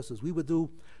covered just as we would do.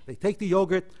 They take the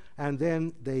yogurt and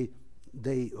then they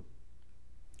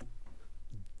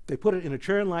put it in a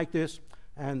churn like this,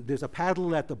 and there's a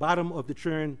paddle at the bottom of the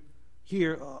churn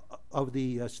here of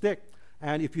the stick.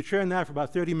 And if you churn that for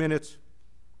about 30 minutes,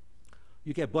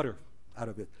 you get butter. out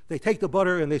of it. They take the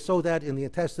butter and they sew that in the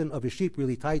intestine of a sheep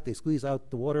really tight. They squeeze out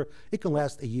the water. It can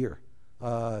last a year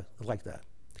like that.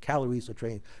 The calories are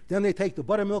trained. Then they take the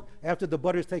buttermilk. After the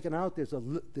butter is taken out, there's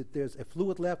a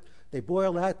fluid left. They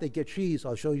boil that. They get cheese.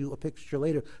 I'll show you a picture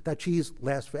later. That cheese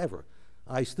lasts forever.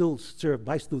 I still serve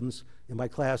my students in my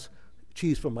class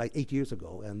cheese from like 8 years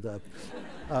ago, and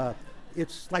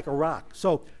it's like a rock.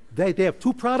 So they have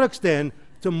two products then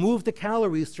to move the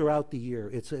calories throughout the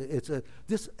year.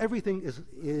 Everything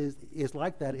is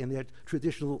like that in their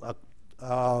traditional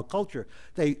culture.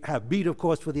 They have meat, of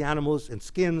course, for the animals and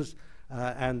skins,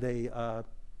 and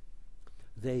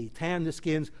they tan the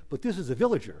skins. But this is a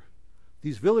villager.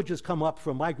 These villagers come up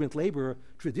from migrant labor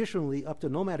traditionally up to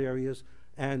nomad areas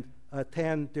and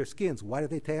tan their skins. Why do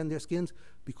they tan their skins?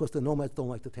 Because the nomads don't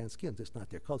like to tan skins. It's not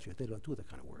their culture. They don't do that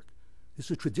kind of work. This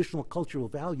is traditional cultural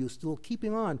value still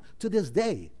keeping on to this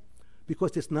day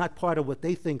because it's not part of what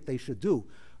they think they should do.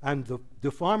 And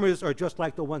the farmers are just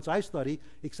like the ones I study,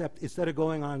 except instead of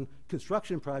going on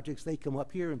construction projects, they come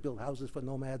up here and build houses for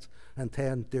nomads and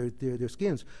tan their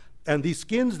skins. And these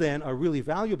skins then are really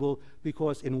valuable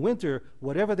because in winter,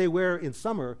 whatever they wear in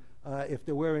summer, if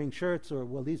they're wearing shirts or,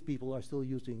 well, these people are still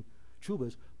using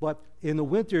chubas, but in the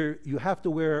winter you have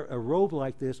to wear a robe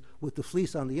like this with the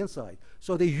fleece on the inside.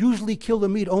 So they usually kill the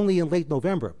meat only in late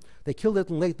November. They kill it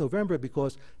in late November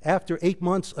because after 8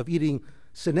 months of eating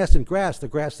senescent grass, the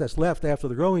grass that's left after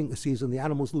the growing season, the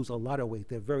animals lose a lot of weight.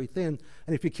 They're very thin.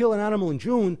 And if you kill an animal in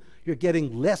June, you're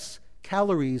getting less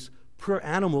calories per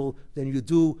animal than you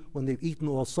do when they've eaten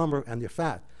all summer and they're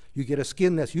fat. You get a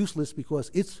skin that's useless because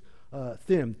it's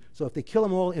thin. So if they kill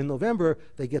them all in November,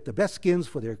 they get the best skins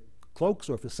for their cloaks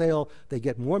or for sale. They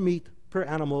get more meat per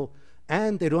animal,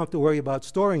 and they don't have to worry about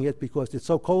storing it because it's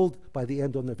so cold by the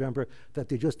end of November that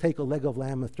they just take a leg of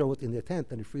lamb and throw it in their tent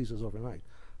and it freezes overnight.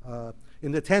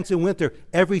 In the tents in winter,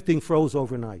 everything froze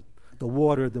overnight. The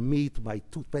water, the meat, my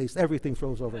toothpaste, everything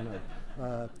froze overnight.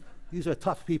 These are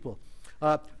tough people.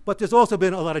 But there's also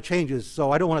been a lot of changes,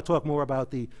 so I don't want to talk more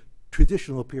about the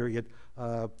traditional period.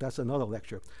 That's another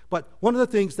lecture. But one of the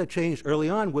things that changed early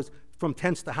on was from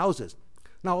tents to houses.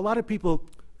 Now, a lot of people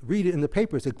read it in the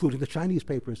papers, including the Chinese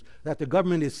papers, that the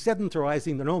government is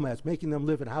sedentarizing the nomads, making them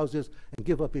live in houses and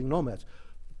give up being nomads.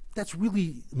 That's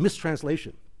really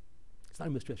mistranslation. It's not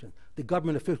a mistranslation. The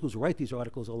government officials who write these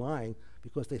articles are lying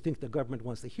because they think the government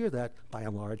wants to hear that, by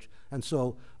and large. And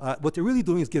so what they're really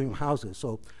doing is giving them houses.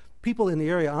 So people in the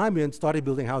area I'm in started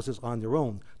building houses on their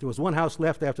own. There was one house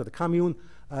left after the commune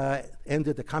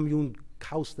ended, the commune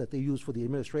house that they used for the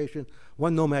administration.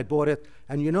 One nomad bought it.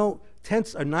 And you know,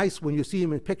 tents are nice when you see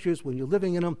them in pictures. When you're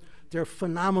living in them, they're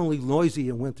phenomenally noisy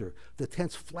in winter. The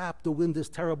tents flap, the wind is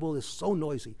terrible, it's so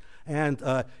noisy. And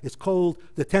it's cold.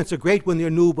 The tents are great when they're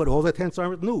new, but all the tents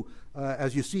aren't new.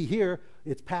 As you see here,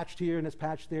 it's patched here and it's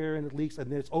patched there and it leaks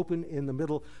and it's open in the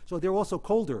middle. So they're also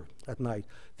colder at night.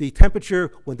 The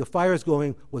temperature when the fire is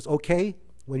going was okay.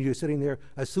 When you're sitting there,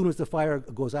 as soon as the fire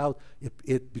goes out,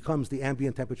 it becomes the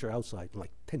ambient temperature outside in like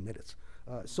 10 minutes.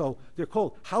 So they're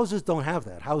cold. Houses don't have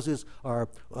that. Houses are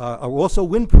also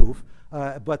windproof,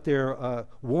 but they're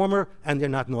warmer and they're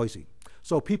not noisy.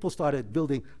 So people started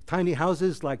building tiny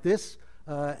houses like this,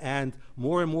 and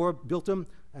more built them,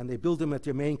 and they build them at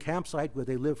their main campsite where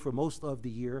they live for most of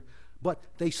the year. But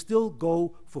they still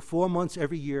go for 4 months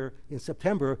every year in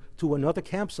September to another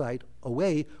campsite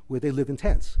away where they live in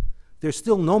tents. They're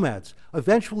still nomads.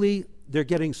 Eventually, they're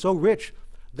getting so rich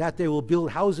that they will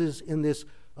build houses in this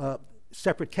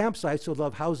separate campsite, so they'll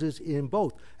have houses in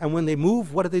both. And when they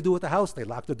move, what do they do with the house? They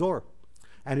lock the door.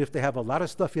 And if they have a lot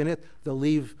of stuff in it, they'll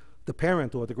leave the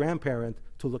parent or the grandparent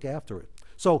to look after it.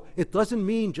 So it doesn't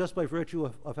mean just by virtue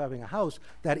of having a house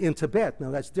that in Tibet,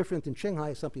 now that's different in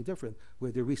Shanghai, something different,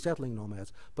 where they're resettling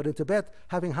nomads. But in Tibet,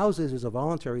 having houses is a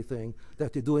voluntary thing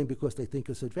that they're doing because they think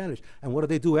it's advantage. And what do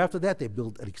they do after that? They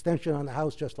build an extension on the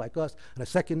house just like us, and a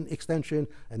second extension,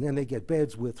 and then they get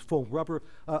beds with foam rubber.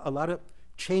 A lot of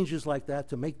changes like that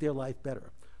to make their life better.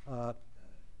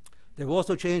 They've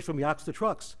also changed from yaks to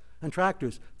trucks and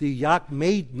tractors. The yak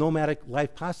made nomadic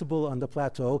life possible on the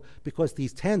plateau because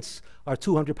these tents are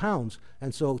 200 pounds.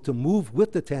 And so to move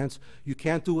with the tents, you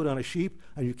can't do it on a sheep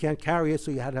and you can't carry it, so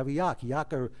you had to have a yak.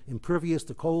 Yak are impervious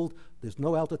to cold. There's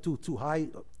no altitude too high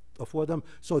for them.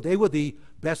 So they were the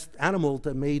best animal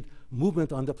that made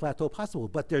movement on the plateau possible.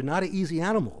 But they're not an easy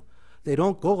animal. They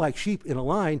don't go like sheep in a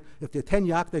line. If they're 10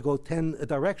 yak, they go 10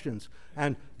 directions.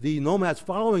 And the nomads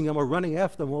following them are running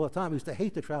after them all the time. I used to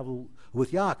hate to travel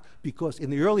with yak because in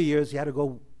the early years, you had to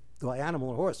go by animal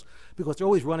or horse, because they're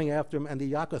always running after them, and the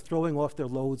yak are throwing off their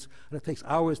loads, and it takes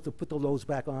hours to put the loads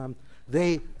back on.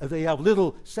 They have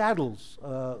little saddles,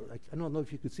 I don't know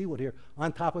if you could see one here,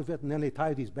 on top of it, and then they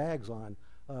tie these bags on,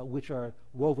 which are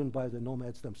woven by the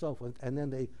nomads themselves, and then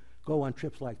they go on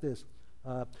trips like this.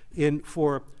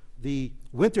 For the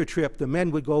winter trip, the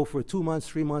men would go for 2 months,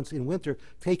 3 months in winter,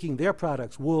 taking their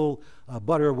products, wool,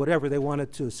 butter, whatever they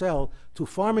wanted to sell, to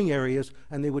farming areas,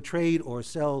 and they would trade or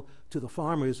sell to the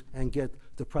farmers and get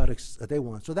the products that they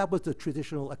want. So that was the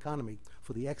traditional economy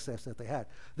for the excess that they had.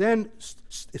 Then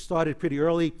it started pretty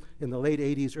early, in the late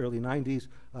 80s, early 90s,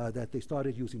 that they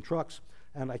started using trucks.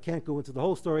 And I can't go into the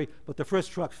whole story, but the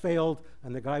first truck failed,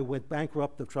 and the guy went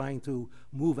bankrupt of trying to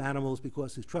move animals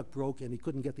because his truck broke and he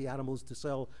couldn't get the animals to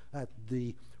sell at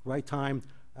the right time.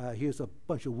 Here's a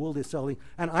bunch of wool they're selling.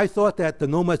 And I thought that the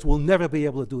nomads will never be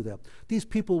able to do that. These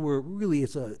people were really,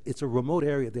 it's a remote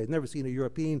area. They had never seen a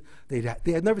European. They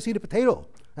had never seen a potato.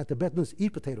 And Tibetans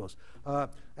eat potatoes.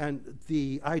 And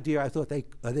the idea, I thought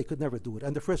they could never do it.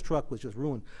 And the first truck was just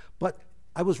ruined. But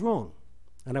I was wrong.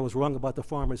 And I was wrong about the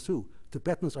farmers too.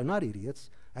 Tibetans are not idiots,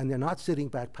 and they're not sitting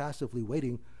back passively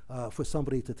waiting for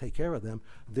somebody to take care of them.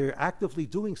 They're actively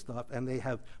doing stuff, and they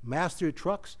have mastered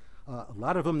trucks. A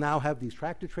lot of them now have these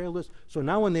tractor trailers. So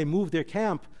now when they move their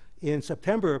camp in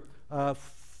September,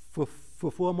 for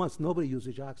 4 months, nobody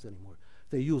uses yaks anymore.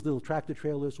 They use little tractor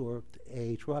trailers or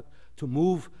a truck to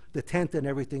move the tent and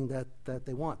everything that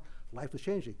they want. Life is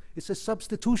changing. It's a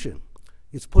substitution.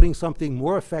 It's putting something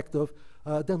more effective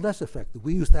than less effective.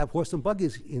 We used to have horse and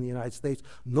buggies in the United States.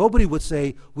 Nobody would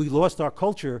say we lost our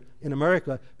culture in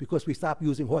America because we stopped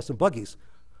using horse and buggies.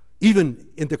 Even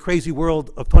in the crazy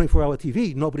world of 24-hour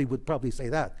TV, nobody would probably say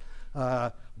that.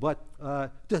 But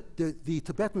the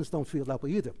Tibetans don't feel that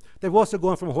way either. They've also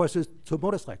gone from horses to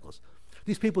motorcycles.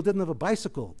 These people didn't have a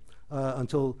bicycle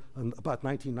until about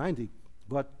 1990,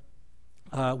 but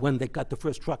when they got the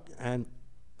first truck and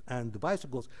the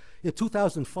bicycles. In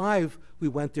 2005, we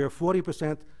went there,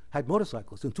 40% had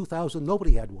motorcycles. In 2000,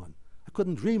 nobody had one. I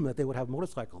couldn't dream that they would have a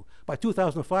motorcycle. By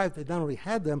 2005, they not only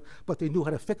had them, but they knew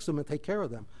how to fix them and take care of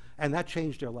them. And that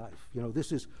changed their life. You know,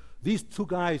 these two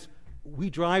guys, we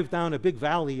drive down a big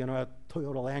valley in our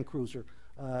Toyota Land Cruiser,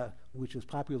 which is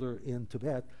popular in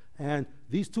Tibet. And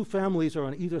these two families are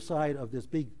on either side of this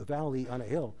big valley on a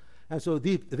hill. And so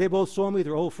they both saw me,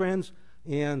 they're old friends,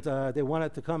 and they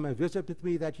wanted to come and visit with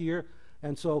me that year.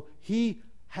 And so he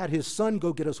had his son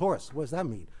go get his horse. What does that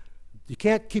mean? You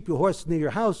can't keep your horse near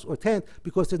your house or tent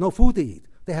because there's no food to eat.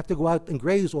 They have to go out and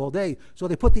graze all day. So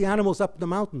they put the animals up in the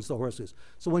mountains, the horses.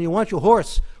 So when you want your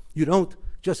horse, you don't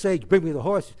just say, bring me the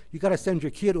horse. You got to send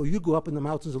your kid, or you go up in the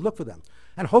mountains and look for them.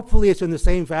 And hopefully it's in the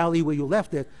same valley where you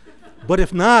left it. But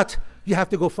if not, you have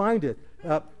to go find it.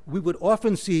 We would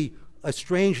often see a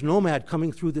strange nomad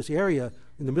coming through this area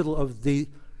in the middle of the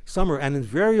summer, and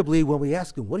invariably when we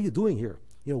ask him, what are you doing here?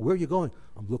 You know, where are you going?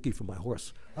 I'm looking for my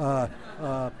horse.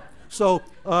 So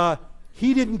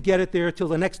he didn't get it there till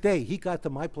the next day. He got to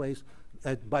my place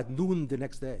at about noon the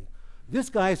next day. This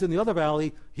guy's in the other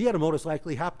valley. He had a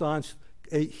motorcycle. He hopped on.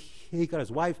 He got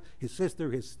his wife, his sister,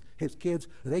 his kids.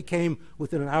 They came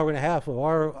within an hour and a half of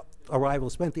our arrival,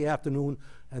 spent the afternoon,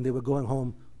 and they were going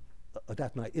home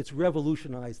that night. It's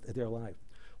revolutionized their life.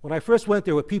 When I first went,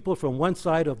 there were people from one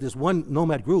side of this one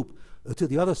nomad group to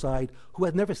the other side who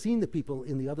had never seen the people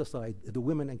in the other side, the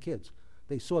women and kids.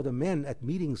 They saw the men at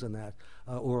meetings and that,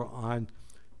 or on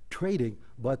trading,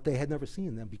 but they had never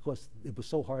seen them because it was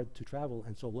so hard to travel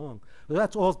and so long. But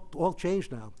that's all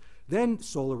changed now. Then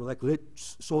solar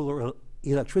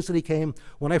electricity came.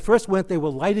 When I first went, they were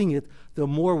lighting it. The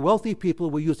more wealthy people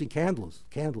were using candles.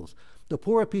 The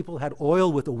poorer people had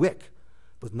oil with a wick,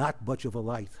 but not much of a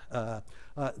light.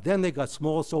 Then they got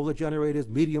small solar generators,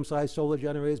 medium-sized solar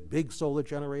generators, big solar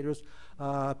generators.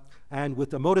 And with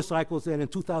the motorcycles then in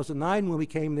 2009 when we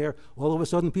came there, all of a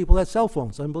sudden people had cell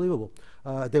phones, unbelievable.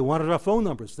 They wanted our phone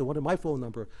numbers, they wanted my phone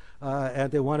number,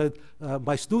 and they wanted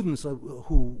my students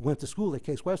who went to school at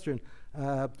Case Western,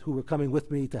 who were coming with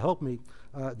me to help me,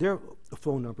 their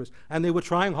phone numbers. And they were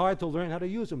trying hard to learn how to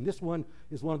use them. This one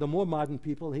is one of the more modern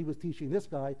people. He was teaching this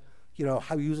guy, you know,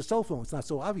 how to use a cell phone. It's not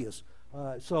so obvious.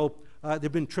 So there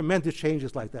have been tremendous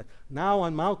changes like that. Now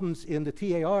on mountains in the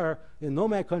TAR, in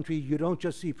nomad country, you don't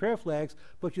just see prayer flags,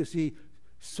 but you see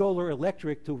solar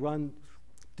electric to run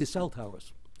the cell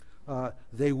towers.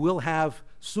 They will have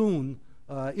soon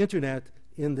internet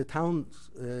in the towns,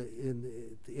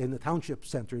 in the township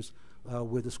centers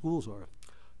where the schools are.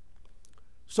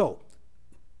 So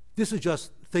this is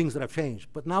just things that have changed.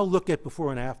 But now look at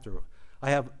before and after. I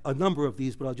have a number of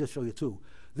these, but I'll just show you two.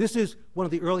 This is one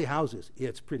of the early houses.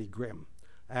 It's pretty grim.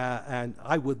 And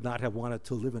I would not have wanted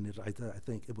to live in it. I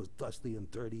think it was dusty and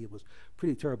dirty. It was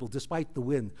pretty terrible, despite the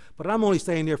wind. But I'm only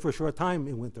staying there for a short time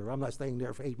in winter. I'm not staying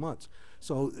there for 8 months.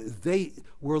 So they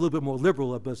were a little bit more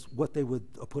liberal about what they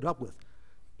would put up with.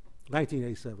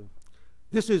 1987.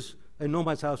 This is a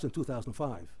nomad's house in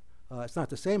 2005. It's not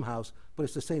the same house, but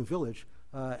it's the same village.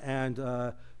 And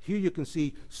here you can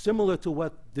see, similar to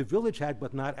what the village had,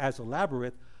 but not as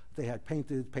elaborate. They had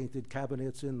painted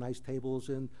cabinets and nice tables,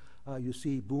 and you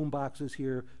see boom boxes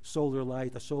here, solar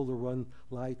light, a solar run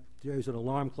light. There's an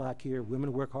alarm clock here.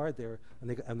 Women work hard there, and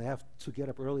they have to get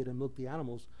up early to milk the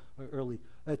animals early.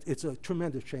 It's a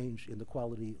tremendous change in the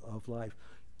quality of life.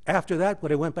 After that,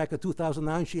 when I went back in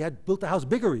 2009, she had built the house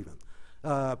bigger even.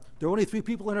 There were only 3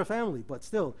 people in her family, but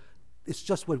still, it's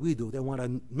just what we do. They want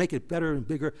to make it better and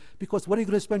bigger, because what are you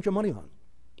going to spend your money on?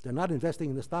 They're not investing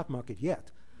in the stock market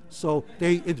yet. So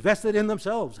they invested in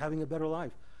themselves, having a better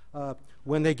life.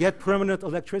 When they get permanent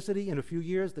electricity in a few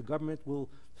years, the government will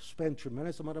spend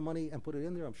tremendous amount of money and put it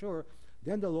in there, I'm sure.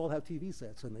 Then they'll all have TV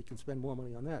sets, and they can spend more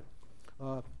money on that.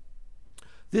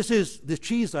 This is the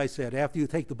cheese I said. After you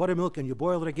take the buttermilk and you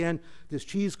boil it again, this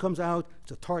cheese comes out.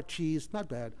 It's a tart cheese, not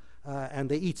bad. And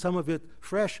they eat some of it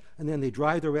fresh, and then they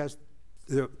dry the rest.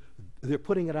 They're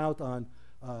putting it out on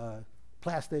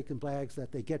plastic and bags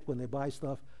that they get when they buy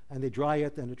stuff, and they dry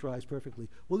it, and it dries perfectly.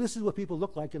 Well, this is what people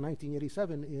looked like in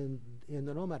 1987 in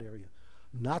the nomad area.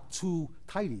 Not too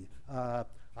tidy. I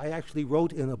actually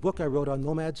wrote in a book I wrote on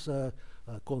nomads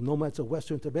called Nomads of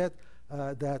Western Tibet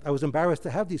that I was embarrassed to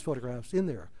have these photographs in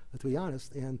there, to be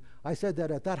honest. And I said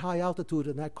that at that high altitude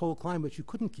and that cold climate, you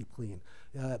couldn't keep clean.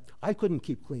 I couldn't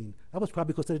keep clean. That was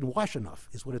probably because I didn't wash enough,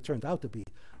 is what it turned out to be.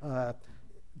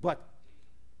 But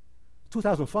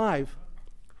 2005,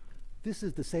 this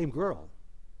is the same girl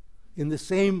in the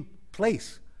same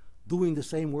place doing the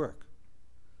same work.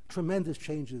 Tremendous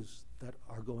changes that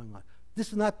are going on. This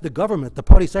is not the government. The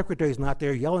party secretary is not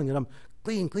there yelling at them,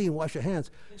 clean, clean, wash your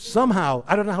hands. Somehow,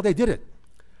 I don't know how they did it.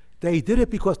 They did it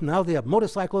because now they have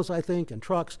motorcycles, I think, and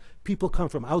trucks. People come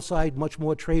from outside, much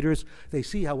more traders. They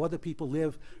see how other people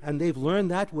live, and they've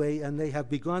learned that way, and they have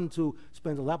begun to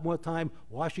spend a lot more time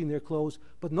washing their clothes.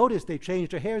 But notice they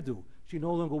changed her hairdo. She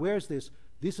no longer wears this.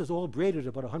 This is all braided,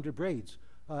 about 100 braids.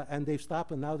 And they've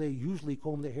stopped, and now they usually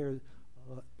comb their hair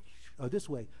this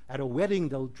way. At a wedding,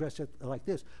 they'll dress it like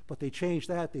this. But they changed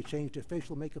that. They changed their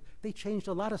facial makeup. They changed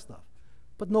a lot of stuff.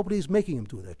 But nobody's making them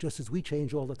do that, just as we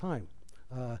change all the time.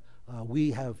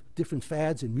 We have different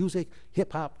fads in music.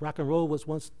 Hip-hop, rock and roll was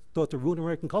once thought to ruin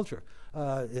American culture.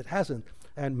 It hasn't,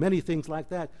 and many things like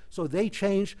that. So they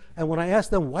changed, and when I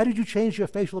asked them, why did you change your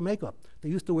facial makeup? They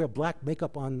used to wear black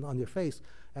makeup on their face,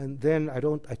 and then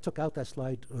I took out that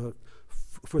slide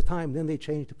for a time. Then they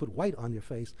changed to put white on their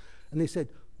face, and they said,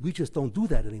 we just don't do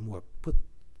that anymore. Put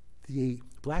the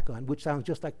black on, which sounds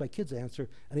just like my kid's answer.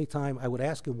 Anytime I would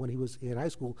ask him when he was in high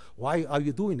school, why are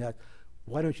you doing that?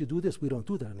 Why don't you do this? We don't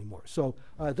do that anymore. So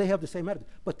they have the same attitude.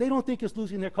 But they don't think it's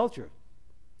losing their culture.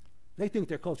 They think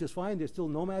their culture is fine. They're still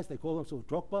nomads. They call themselves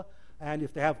Drokpa. And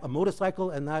if they have a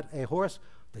motorcycle and not a horse,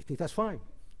 they think that's fine.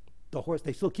 The horse,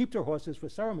 they still keep their horses for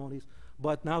ceremonies,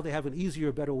 but now they have an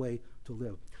easier, better way to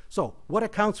live. So what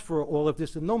accounts for all of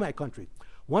this in nomad country?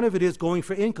 One of it is going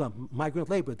for income, migrant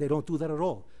labor. They don't do that at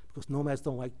all because nomads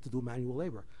don't like to do manual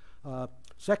labor.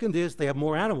 Second is they have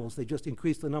more animals. They just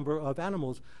increased the number of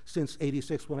animals since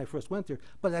 '86 when I first went there.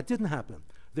 But that didn't happen.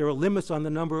 There are limits on the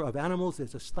number of animals.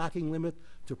 There's a stocking limit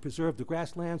to preserve the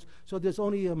grasslands. So there's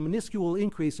only a minuscule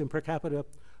increase in per capita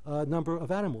number of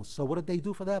animals. So what did they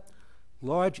do for that?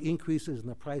 Large increases in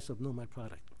the price of nomad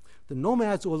product. The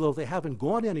nomads, although they haven't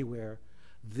gone anywhere,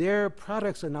 their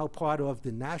products are now part of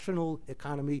the national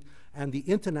economy and the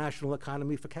international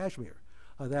economy for Kashmir.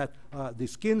 The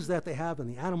skins that they have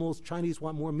and the animals, Chinese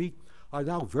want more meat, are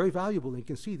now very valuable. And you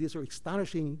can see these are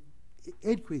astonishing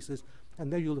increases.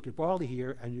 And then you look at barley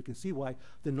here, and you can see why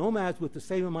the nomads with the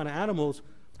same amount of animals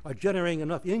are generating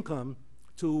enough income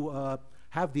to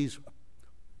have these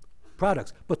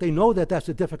products. But they know that that's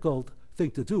a difficult thing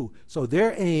to do. So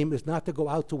their aim is not to go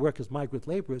out to work as migrant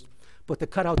laborers, but to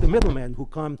cut out the middlemen who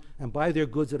come and buy their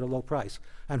goods at a low price.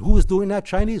 And who is doing that?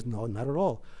 Chinese? No, not at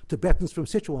all. Tibetans from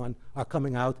Sichuan are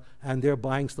coming out, and they're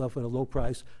buying stuff at a low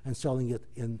price and selling it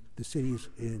in the cities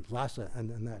in Lhasa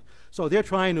and that. So they're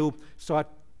trying to start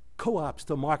co-ops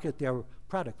to market their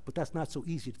product, but that's not so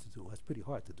easy to do. That's pretty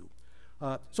hard to do.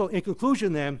 So in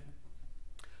conclusion then,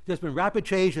 There's been rapid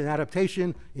change and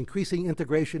adaptation, increasing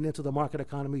integration into the market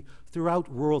economy throughout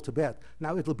rural Tibet.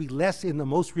 Now, it'll be less in the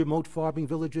most remote farming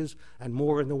villages and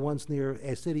more in the ones near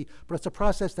a city, but it's a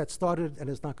process that started and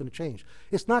it's not going to change.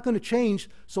 It's not going to change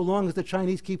so long as the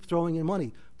Chinese keep throwing in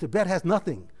money. Tibet has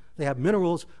nothing. They have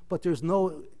minerals, but there's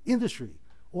no industry.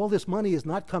 All this money is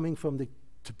not coming from the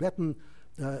Tibetan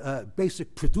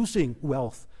basic producing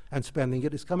wealth and spending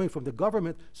it. It's coming from the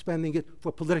government spending it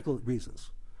for political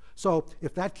reasons. So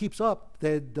if that keeps up,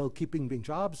 they'll keep being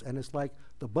jobs, and it's like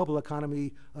the bubble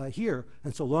economy here.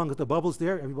 And so long as the bubble's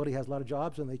there, everybody has a lot of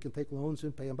jobs, and they can take loans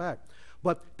and pay them back.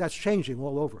 But that's changing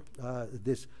all over.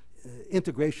 This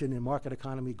integration in market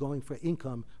economy, going for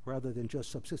income rather than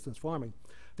just subsistence farming.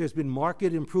 There's been marked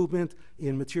improvement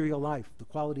in material life, the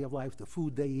quality of life, the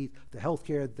food they eat, the health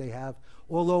care they have.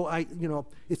 Although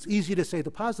it's easy to say the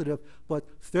positive, but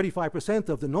 35%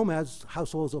 of the nomads'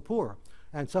 households are poor.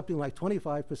 And something like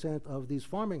 25% of these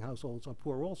farming households are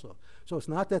poor also. So it's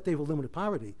not that they've eliminated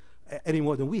poverty any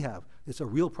more than we have. It's a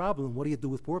real problem. What do you do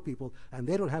with poor people? And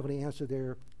they don't have any answer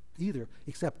there either,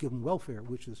 except give them welfare,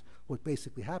 which is what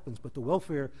basically happens. But the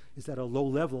welfare is at a low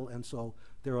level, and so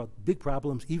there are big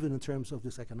problems even in terms of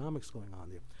this economics going on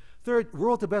there. Third,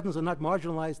 rural Tibetans are not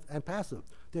marginalized and passive.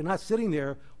 They're not sitting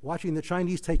there watching the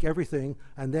Chinese take everything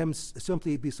and them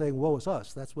simply be saying, woe is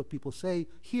us. That's what people say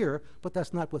here, but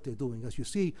that's not what they're doing. As you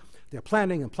see, they're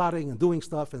planning and plotting and doing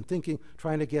stuff and thinking,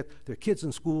 trying to get their kids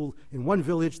in school. In one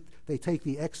village, they take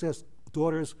the excess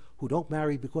daughters who don't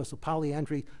marry because of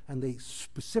polyandry, and they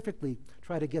specifically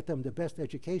try to get them the best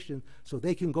education so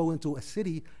they can go into a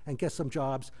city and get some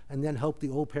jobs and then help the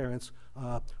old parents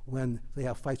when they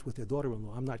have fights with their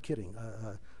daughter-in-law. I'm not kidding.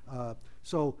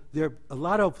 So there are a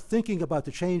lot of thinking about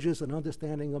the changes and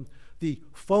understanding them. The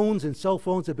phones and cell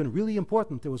phones have been really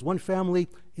important. There was one family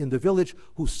in the village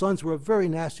whose sons were very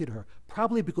nasty to her,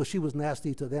 probably because she was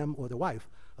nasty to them or the wife.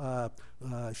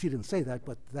 She didn't say that,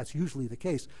 but that's usually the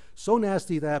case. So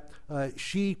nasty that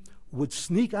she would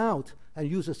sneak out and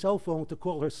use a cell phone to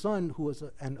call her son, who was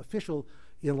an official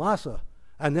in Lhasa,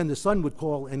 and then the son would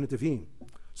call and intervene.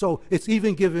 So it's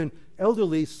even given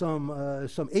elderly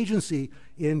some agency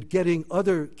in getting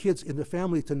other kids in the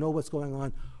family to know what's going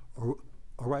on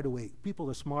right away. People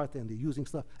are smart and they're using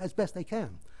stuff as best they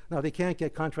can. Now, they can't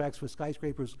get contracts for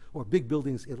skyscrapers or big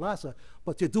buildings in Lhasa,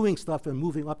 but they're doing stuff and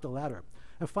moving up the ladder.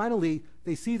 And finally,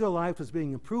 they see their life as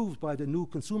being improved by the new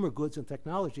consumer goods and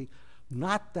technology,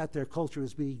 not that their culture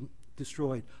is being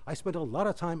destroyed. I spent a lot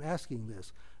of time asking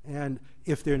this. And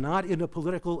if they're not in a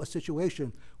political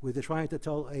situation where they're trying to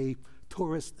tell a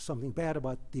tourist something bad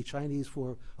about the Chinese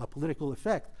for a political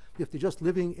effect, if they're just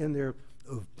living in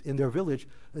their village,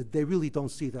 they really don't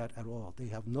see that at all. They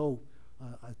have no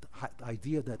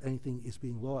idea that anything is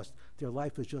being lost. Their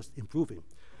life is just improving.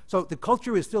 So the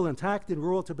culture is still intact in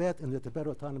rural Tibet and the Tibet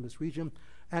Autonomous Region,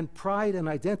 and pride and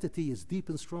identity is deep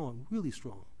and strong, really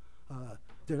strong.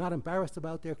 They're not embarrassed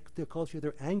about their culture.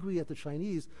 They're angry at the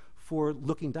Chinese for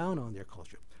looking down on their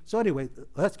culture. So anyway,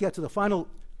 let's get to the final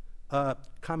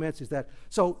comments. Is that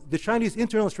so? The Chinese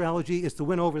internal strategy is to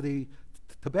win over the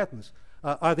Tibetans.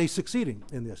 Are they succeeding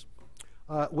in this?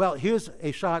 Well, here's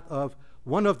a shot of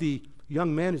one of the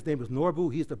young men. His name is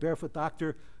Norbu. He's the barefoot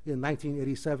doctor in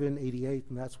 1987, 88,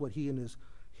 and that's what he and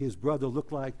his brother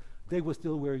looked like. They were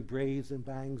still wearing braids and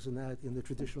bangs and that in the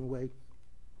traditional way.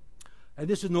 And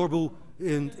this is Norbu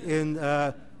in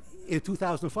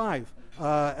 2005.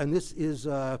 And this is,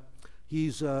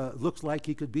 looks like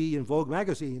he could be in Vogue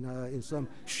magazine in some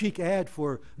chic ad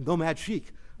for Nomad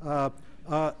Chic.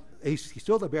 He's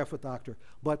still the barefoot doctor.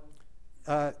 But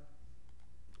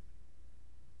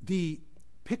the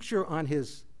picture on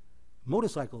his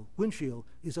motorcycle windshield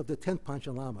is of the 10th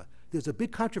Panchen Lama. There's a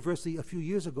big controversy a few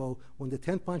years ago when the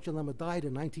 10th Panchen Lama died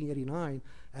in 1989,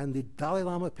 and the Dalai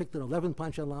Lama picked an 11th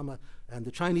Panchen Lama, and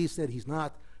the Chinese said he's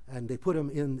not, and they put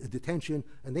him in detention,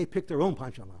 and they picked their own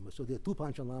Panchen Lama. So there are two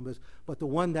Panchen Lamas, but the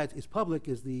one that is public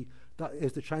is the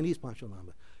Chinese Panchen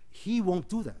Lama. He won't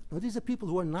do that. Now, these are people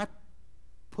who are not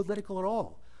political at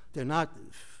all. They're not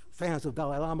fans of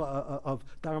Dalai Lama, of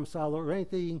Dharamsala or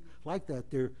anything like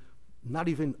that. They're not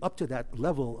even up to that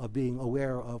level of being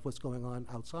aware of what's going on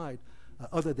outside,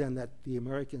 other than that the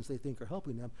Americans they think are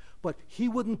helping them. But he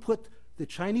wouldn't put the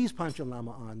Chinese Panchen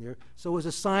Lama on there, so as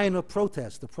a sign of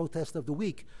protest, the protest of the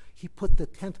week, he put the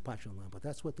 10th Panchen Lama.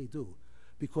 That's what they do,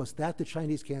 because that the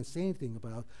Chinese can't say anything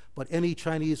about, but any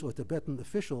Chinese or Tibetan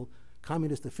official,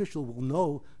 communist official, will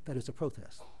know that it's a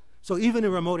protest. So even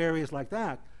in remote areas like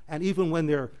that, and even when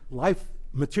their life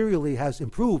materially has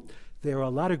improved, there are a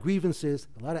lot of grievances,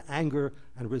 a lot of anger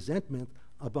and resentment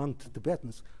among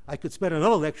Tibetans. I could spend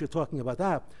another lecture talking about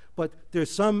that, but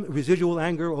there's some residual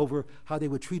anger over how they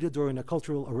were treated during the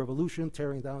Cultural Revolution,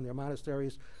 tearing down their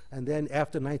monasteries. And then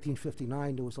after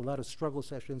 1959, there was a lot of struggle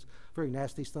sessions, very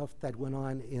nasty stuff that went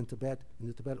on in Tibet, in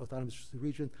the Tibet Autonomous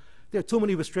Region. There are too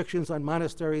many restrictions on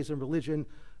monasteries and religion,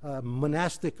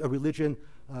 monastic religion,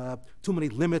 too many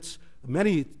limits.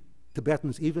 Many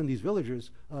Tibetans, even these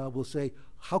villagers, will say,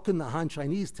 how can the Han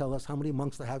Chinese tell us how many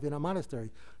monks they have in a monastery?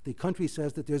 The country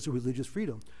says that there's a religious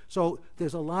freedom. So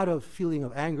there's a lot of feeling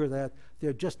of anger that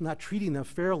they're just not treating them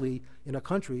fairly in a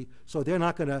country, so they're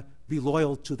not going to be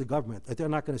loyal to the government. They're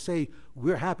not going to say,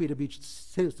 we're happy to be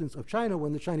citizens of China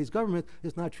when the Chinese government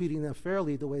is not treating them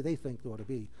fairly the way they think they ought to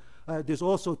be. There's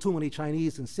also too many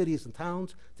Chinese in cities and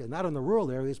towns. They're not in the rural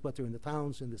areas, but they're in the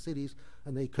towns and the cities,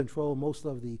 and they control most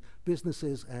of the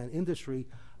businesses and industry,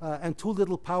 and too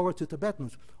little power to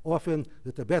Tibetans. Often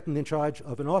the Tibetan in charge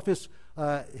of an office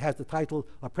has the title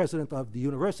of president of the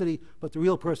university, but the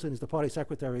real person is the party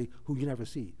secretary who you never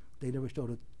see. They never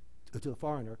showed it to the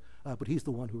foreigner, but he's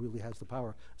the one who really has the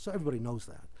power. So everybody knows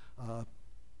that.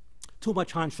 Too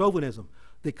much Han chauvinism.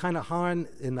 The kind of Han,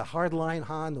 in the hardline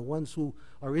Han, the ones who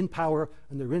are in power,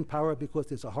 and they're in power because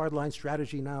there's a hardline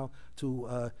strategy now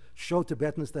to show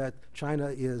Tibetans that China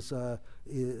is,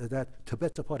 that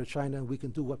Tibet's a part of China and we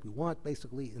can do what we want,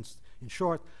 basically, in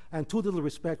short, and too little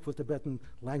respect for Tibetan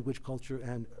language, culture,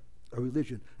 and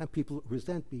religion. And people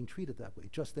resent being treated that way,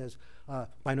 just as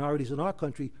minorities in our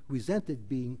country resented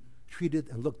being treated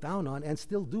and looked down on, and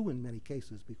still do in many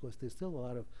cases, because there's still a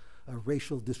lot of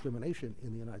racial discrimination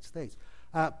in the United States.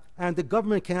 And the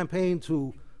government campaign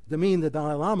to demean the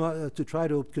Dalai Lama, to try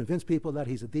to convince people that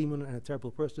he's a demon and a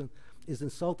terrible person, is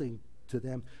insulting to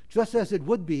them, just as it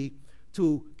would be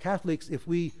to Catholics if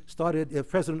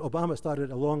President Obama started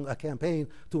a long campaign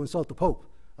to insult the Pope.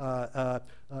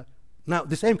 Now,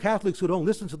 the same Catholics who don't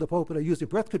listen to the Pope and are using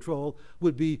birth control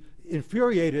would be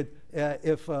infuriated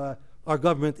if our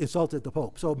government insulted the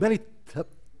Pope. So many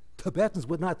Tibetans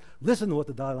would not listen to what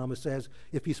the Dalai Lama says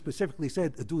if he specifically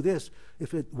said, do this.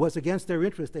 If it was against their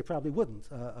interest, they probably wouldn't,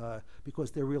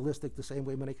 because they're realistic the same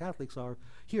way many Catholics are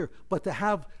here. But to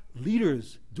have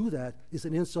leaders do that is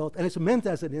an insult, and it's meant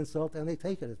as an insult, and they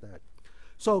take it as that.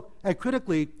 So, and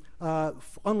critically,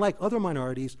 unlike other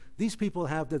minorities, these people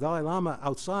have the Dalai Lama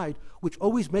outside, which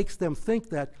always makes them think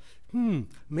that,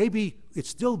 maybe it's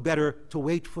still better to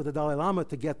wait for the Dalai Lama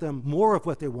to get them more of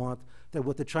what they want than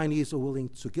what the Chinese are willing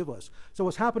to give us. So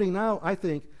what's happening now, I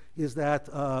think, is that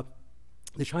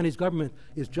the Chinese government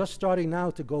is just starting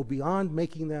now to go beyond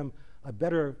making them a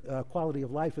better quality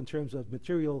of life in terms of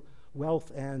material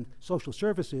wealth and social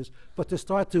services, but to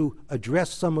start to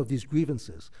address some of these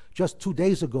grievances. Just 2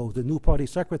 days ago, the new party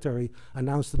secretary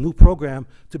announced a new program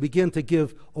to begin to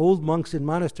give old monks in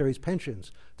monasteries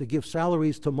pensions, to give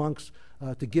salaries to monks,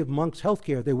 to give monks health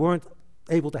care. They weren't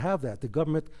able to have that. The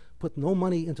government put no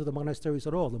money into the monasteries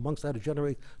at all. The monks had to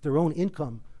generate their own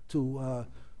income to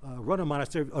run a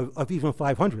monastery of even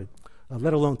 500,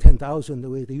 let alone 10,000 the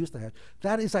way they used to have.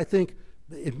 That is, I think,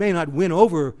 it may not win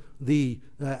over the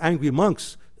angry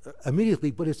monks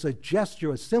immediately, but it's a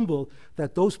gesture, a symbol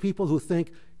that those people who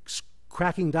think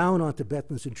cracking down on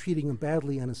Tibetans and treating them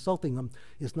badly and insulting them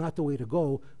is not the way to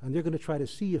go, and they're going to try to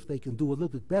see if they can do a little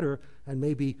bit better and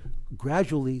maybe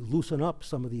gradually loosen up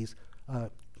some of these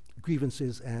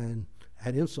grievances and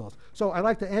insults. So I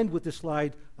like to end with this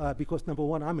slide because, number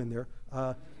one, I'm in there.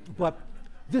 But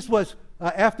this was,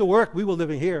 after work, we were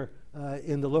living here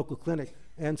in the local clinic.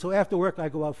 And so after work, I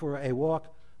go out for a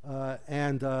walk,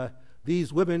 and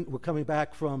these women were coming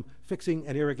back from fixing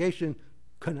an irrigation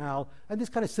canal, and this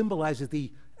kind of symbolizes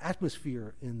the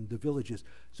atmosphere in the villages.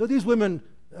 So these women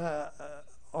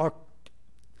are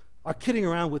kidding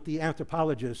around with the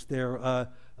anthropologists. They're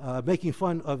making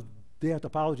fun of the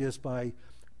anthropologist by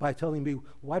telling me,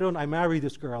 why don't I marry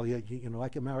this girl? You know, I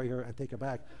can marry her and take her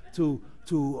back to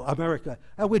America.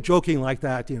 And we're joking like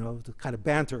that, you know, to kind of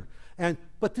banter.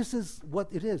 But this is what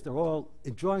it is. They're all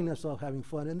enjoying themselves, having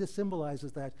fun, and this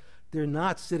symbolizes that they're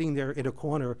not sitting there in a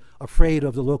corner afraid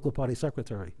of the local party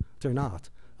secretary. They're not.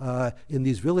 In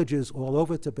these villages all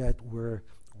over Tibet where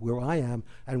I am,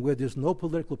 and where there's no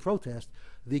political protest,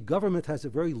 the government has a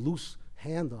very loose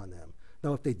hand on them.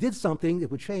 Now, if they did something, it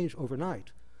would change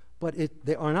overnight. But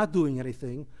they are not doing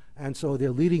anything, and so they're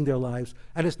leading their lives,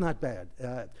 and it's not bad.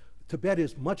 Tibet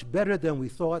is much better than we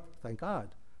thought, thank God.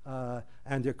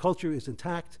 And their culture is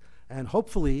intact, and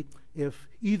hopefully, if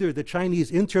either the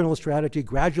Chinese internal strategy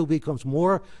gradually becomes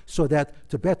more so that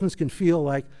Tibetans can feel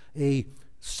like a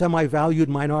semi-valued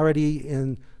minority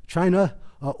in China,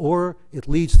 or it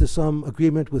leads to some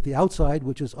agreement with the outside,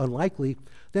 which is unlikely,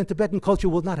 then Tibetan culture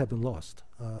will not have been lost.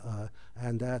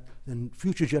 And that then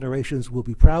future generations will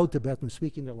be proud Tibetans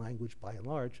speaking their language by and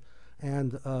large,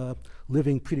 and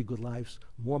living pretty good lives,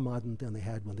 more modern than they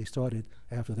had when they started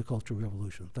after the Cultural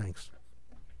Revolution. Thanks.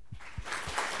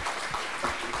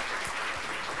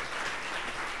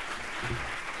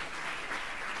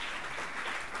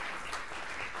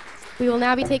 We will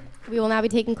now be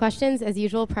taking questions. As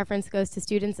usual, preference goes to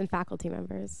students and faculty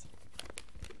members.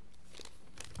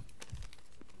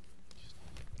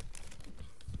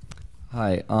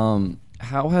 Hi.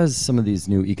 How has some of these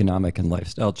new economic and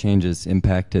lifestyle changes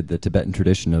impacted the Tibetan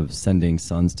tradition of sending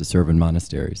sons to serve in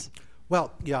monasteries?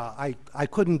 Well, yeah, I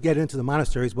couldn't get into the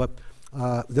monasteries, but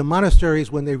the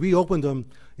monasteries, when they reopened them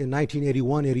in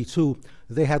 1981, 82,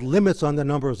 they had limits on the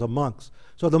numbers of monks.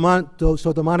 So the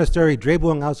monastery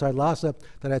Drebung outside Lhasa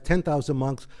that had 10,000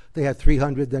 monks, they had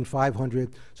 300, then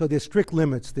 500. So there's strict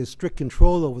limits, there's strict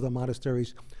control over the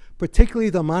monasteries,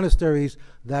 particularly the monasteries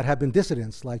that have been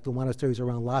dissidents, like the monasteries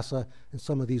around Lhasa and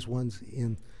some of these ones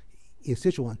in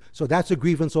Sichuan. So that's a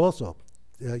grievance also.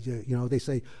 You know, they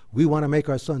say, we want to make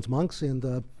our sons monks,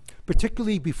 and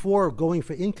particularly before going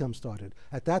for income started.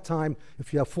 At that time,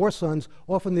 if you have 4 sons,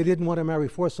 often they didn't want to marry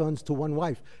 4 sons to one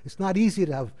wife. It's not easy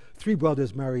to have 3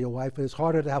 brothers marry a wife, and it's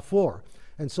harder to have 4.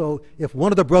 And so if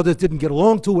one of the brothers didn't get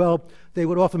along too well, they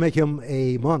would often make him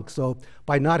a monk. So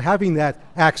by not having that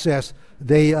access,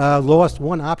 they lost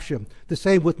one option. The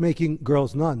same with making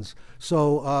girls nuns.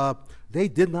 So they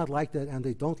did not like that, and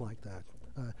they don't like that.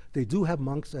 They do have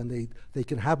monks, and they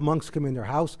can have monks come in their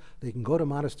house. They can go to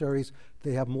monasteries.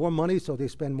 They have more money, so they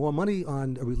spend more money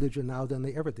on a religion now than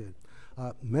they ever did.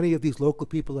 Many of these local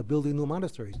people are building new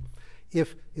monasteries.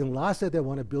 If in Lhasa they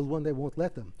want to build one, they won't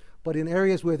let them. But in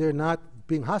areas where they're not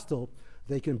being hostile,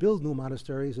 they can build new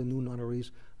monasteries and new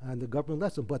nunneries, and the government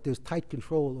lets them. But there's tight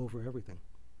control over everything.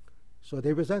 So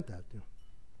they resent that, you know.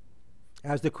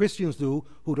 As the Christians do,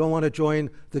 who don't want to join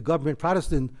the government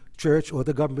Protestant church or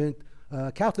the government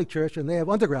Catholic church, and they have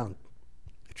underground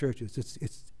churches.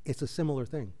 It's a similar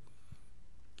thing.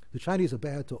 The Chinese are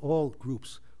bad to all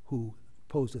groups who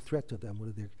pose a threat to them,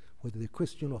 whether they're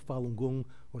Christian or Falun Gong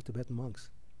or Tibetan monks.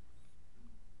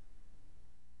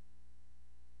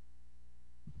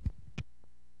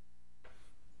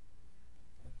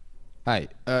 Hi.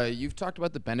 You've talked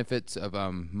about the benefits of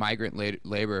migrant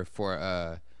labor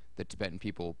for the Tibetan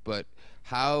people, but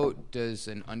how does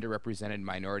an underrepresented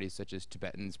minority such as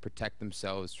Tibetans protect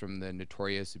themselves from the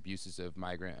notorious abuses of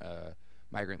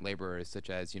migrant laborers, such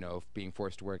as, you know, being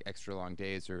forced to work extra long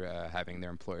days or having their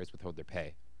employers withhold their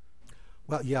pay?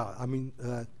 Well, yeah, I mean,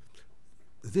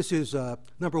 this is,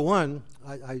 number one,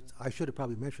 I should have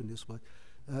probably mentioned this,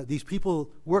 but these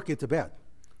people work in Tibet.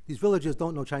 These villages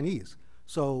don't know Chinese,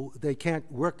 so they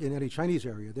can't work in any Chinese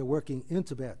area. They're working in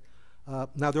Tibet.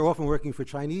 Now, they're often working for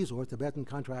Chinese or Tibetan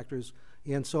contractors,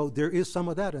 and so there is some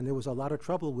of that, and there was a lot of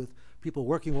trouble with people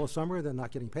working all summer and then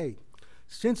not getting paid.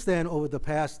 Since then, over the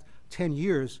past 10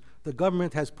 years, the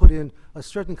government has put in a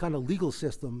certain kind of legal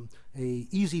system, a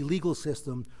easy legal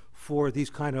system for these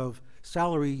kind of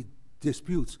salary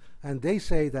disputes, and they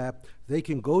say that they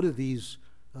can go to these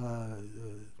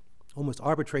almost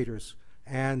arbitrators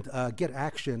and get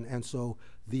action, and so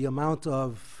the amount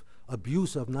of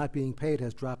abuse of not being paid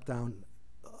has dropped down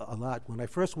a lot. When I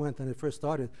first went and it first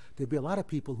started, there'd be a lot of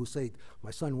people who say,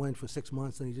 my son went for 6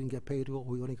 months and he didn't get paid, or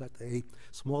we only got a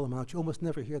small amount. You almost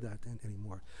never hear that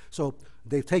anymore. So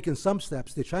they've taken some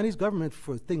steps. The Chinese government,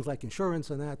 for things like insurance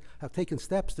and that, have taken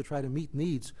steps to try to meet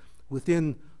needs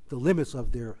within the limits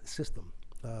of their system.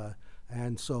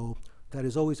 And so that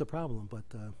is always a problem. But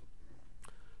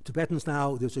Tibetans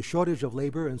now, there's a shortage of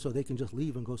labor, and so they can just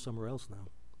leave and go somewhere else now.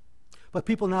 But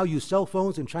people now use cell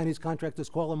phones, and Chinese contractors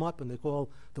call them up, and they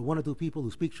call the 1 or 2 people who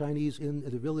speak Chinese in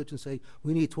the village and say,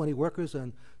 we need 20 workers,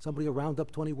 and somebody will round up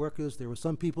 20 workers. There are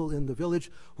some people in the village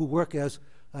who work as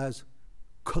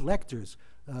collectors.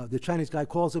 The Chinese guy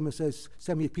calls them and says,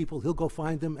 send me people. He'll go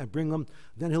find them and bring them.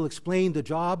 Then he'll explain the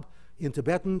job in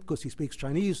Tibetan, because he speaks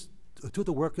Chinese, to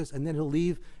the workers, and then he'll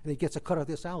leave, and he gets a cut of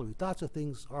their salary. Lots of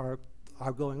things are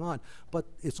going on. But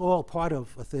it's all part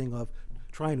of a thing of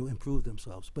trying to improve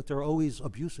themselves. But there are always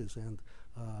abuses, and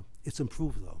it's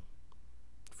improved, though,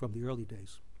 from the early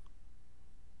days.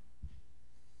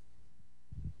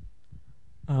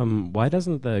 Why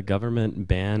doesn't the government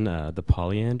ban the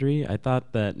polyandry? I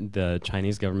thought that the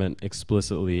Chinese government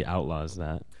explicitly outlaws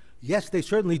that. Yes, they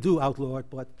certainly do outlaw it,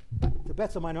 but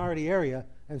Tibet's a minority area,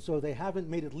 and so they haven't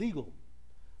made it legal.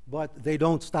 But they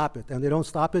don't stop it, and they don't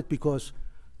stop it because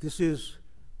this is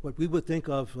what we would think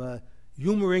of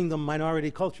humoring the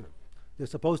minority culture. They're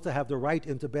supposed to have the right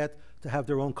in Tibet to have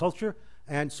their own culture,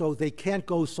 and so they can't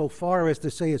go so far as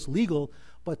to say it's legal,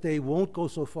 but they won't go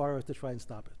so far as to try and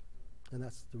stop it. And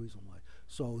that's the reason why.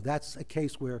 So that's a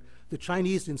case where the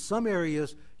Chinese in some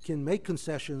areas can make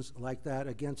concessions like that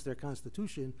against their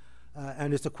constitution,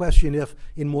 and it's a question if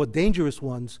in more dangerous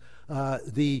ones,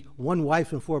 the one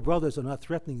wife and 4 brothers are not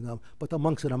threatening them, but the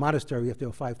monks in a monastery, if there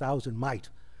were 5,000, might.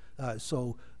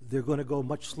 So they're going to go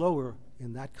much slower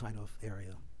in that kind of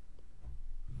area.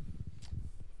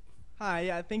 Hi,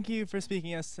 yeah, thank you for speaking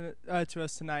to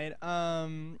us tonight.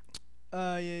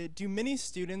 Do many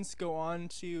students go on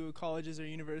to colleges or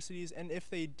universities, and if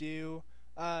they do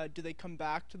they come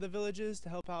back to the villages to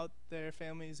help out their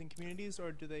families and communities,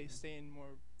 or do they stay in more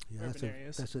urban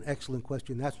areas? That's an excellent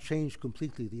question. That's changed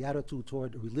completely. The attitude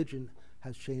toward religion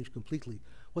has changed completely.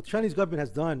 What the Chinese government has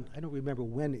done, I don't remember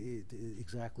when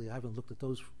exactly, I haven't looked at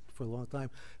those for a long time.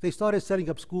 They started setting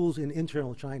up schools in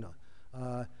internal China,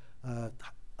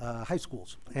 high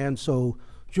schools, and so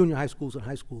junior high schools and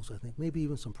high schools, I think, maybe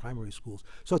even some primary schools.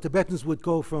 So Tibetans would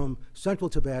go from central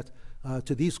Tibet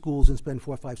to these schools and spend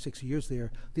 4, 5, 6 years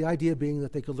there. The idea being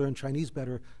that they could learn Chinese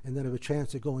better and then have a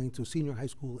chance of going to senior high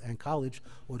school and college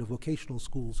or to vocational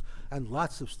schools. And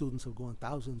lots of students have gone,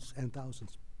 thousands and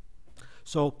thousands.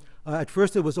 So at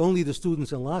first it was only the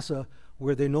students in Lhasa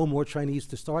where they know more Chinese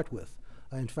to start with.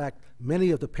 In fact,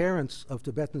 many of the parents of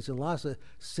Tibetans in Lhasa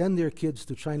send their kids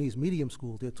to Chinese medium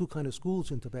school. There are 2 kinds of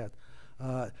schools in Tibet.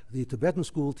 The Tibetan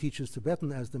school teaches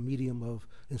Tibetan as the medium of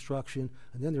instruction,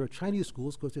 and then there are Chinese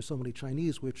schools, because there's so many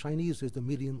Chinese, where Chinese is the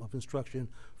medium of instruction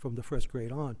from the 1st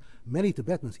grade on. Many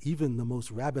Tibetans, even the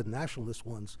most rabid nationalist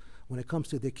ones, when it comes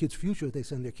to their kids' future, they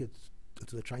send their kids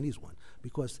to the Chinese one,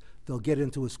 because they'll get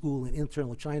into a school in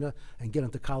internal China and get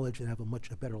into college and have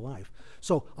a better life.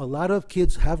 So a lot of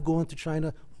kids have gone to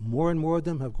China. More and more of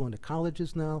them have gone to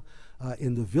colleges now.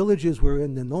 In the villages we're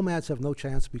in, the nomads have no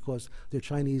chance because their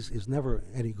Chinese is never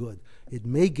any good. It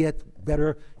may get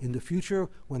better in the future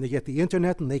when they get the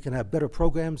internet and they can have better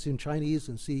programs in Chinese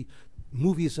and see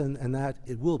movies and that,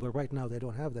 it will, but right now they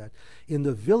don't have that. In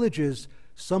the villages,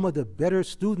 some of the better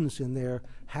students in there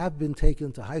have been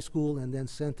taken to high school and then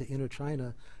sent to inner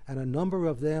China, and a number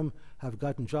of them have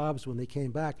gotten jobs when they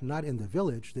came back, not in the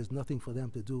village, there's nothing for them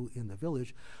to do in the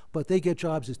village, but they get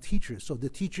jobs as teachers. So the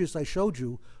teachers I showed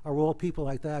you are all people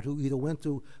like that who either went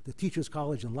to the teachers'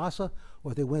 college in Lhasa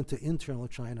or they went to internal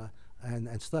China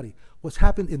and study. What's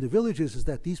happened in the villages is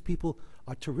that these people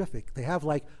are terrific. They have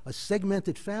like a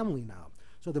segmented family now.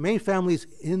 So the main families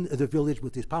in the village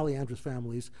with these polyandrous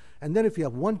families, and then if you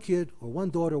have one kid or one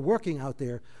daughter working out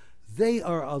there, they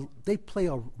play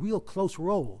a real close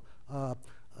role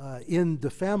in the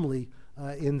family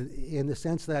in the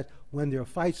sense that when there are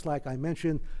fights, like I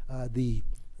mentioned, the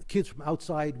kids from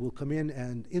outside will come in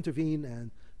and intervene and,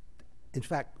 in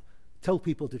fact, tell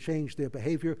people to change their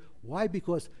behavior. Why?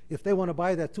 Because if they want to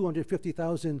buy that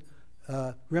 250,000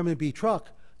 renminbi truck,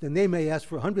 then they may ask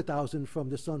for 100,000 from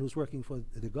the son who's working for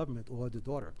the government or the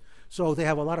daughter. So they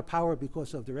have a lot of power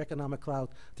because of their economic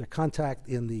clout, their contact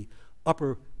in the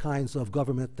upper kinds of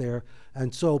government there.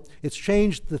 And so it's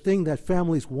changed the thing that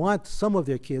families want some of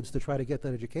their kids to try to get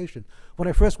that education. When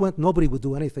I first went, nobody would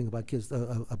do anything about kids,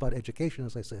 about education,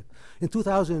 as I said. In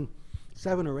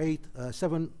 2007 or 8,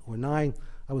 7 or 9,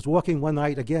 I was walking one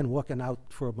night, again, walking out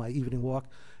for my evening walk,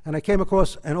 and I came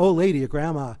across an old lady, a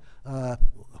grandma.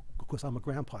 Of course, I'm a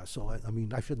grandpa, so I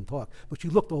mean, I shouldn't talk, but she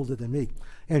looked older than me.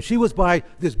 And she was by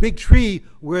this big tree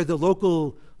where the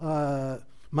local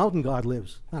mountain god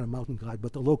lives. Not a mountain god,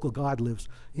 but the local god lives.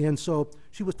 And so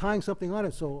she was tying something on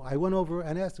it, so I went over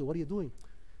and asked her, what are you doing?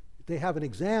 They have an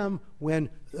exam when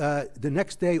the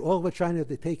next day, all over China,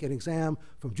 they take an exam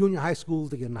from junior high school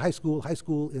to get in high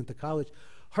school into college.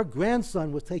 Her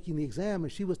grandson was taking the exam,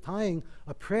 and she was tying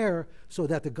a prayer so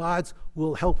that the gods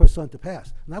will help her son to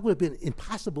pass. And that would have been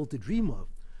impossible to dream of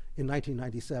in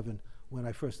 1997 when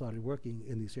I first started working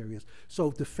in these areas.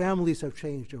 So the families have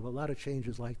changed. There are a lot of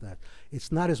changes like that.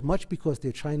 It's not as much because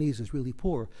their Chinese is really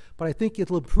poor, but I think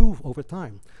it'll improve over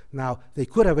time. Now, they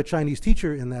could have a Chinese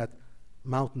teacher in that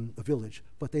mountain village,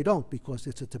 but they don't because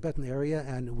it's a Tibetan area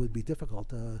and it would be difficult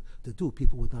to do.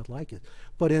 People would not like it.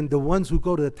 But in the ones who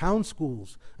go to the town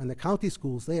schools and the county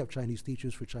schools, they have Chinese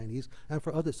teachers for Chinese and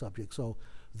for other subjects. So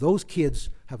those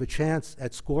kids have a chance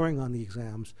at scoring on the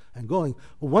exams and going.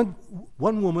 One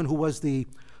woman who was the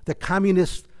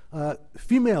communist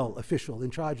female official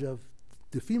in charge of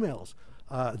the females,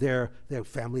 their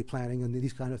family planning and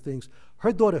these kind of things,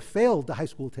 her daughter failed the high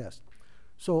school test.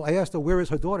 So I asked her, where is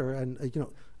her daughter? And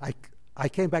I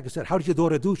came back and said, how did your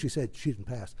daughter do? She said, she didn't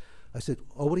pass. I said,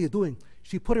 oh, what are you doing?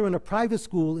 She put her in a private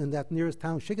school in that nearest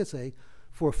town, Shigasei,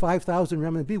 for 5,000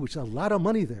 renminbi, which is a lot of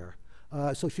money there.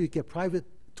 So she could get private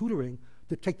tutoring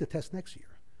to take the test next year.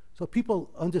 So people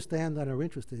understand that are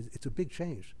interested. It's a big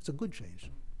change. It's a good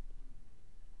change.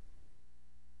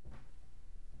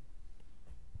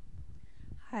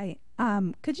 Hi.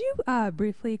 Could you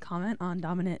briefly comment on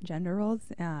dominant gender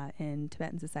roles in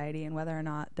Tibetan society and whether or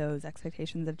not those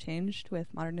expectations have changed with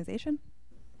modernization?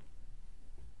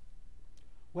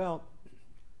 Well,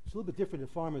 it's a little bit different in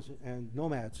farmers and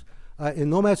nomads. In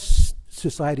nomad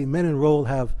society, men and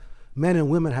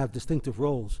women have distinctive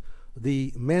roles.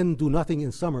 The men do nothing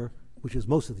in summer, which is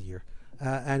most of the year,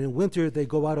 and in winter they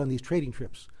go out on these trading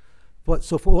trips. But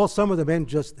so for all summer, the men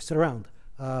just sit around.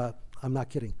 I'm not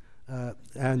kidding.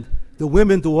 And the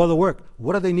women do all the work.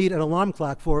 What do they need an alarm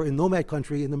clock for in nomad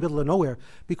country in the middle of nowhere?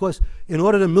 Because in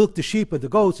order to milk the sheep and the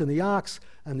goats and the ox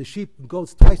and the sheep and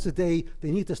goats twice a day,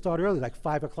 they need to start early, like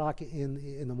 5 o'clock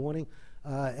in the morning,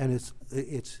 and it's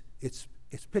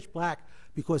pitch black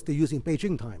because they're using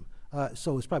Beijing time.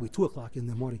 So it's probably 2 o'clock in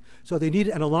the morning. So they need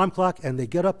an alarm clock, and they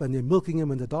get up and they're milking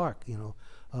them in the dark.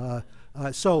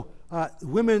 So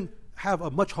women have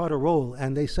a much harder role,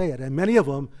 and they say it. And many of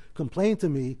them complain to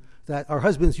me that our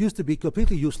husbands used to be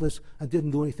completely useless and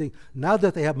didn't do anything. Now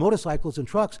that they have motorcycles and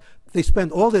trucks, they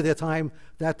spend all of their time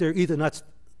that they're either not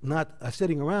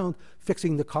sitting around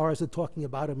fixing the cars and talking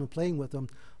about them and playing with them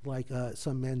like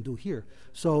some men do here.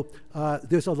 So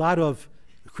there's a lot of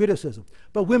criticism.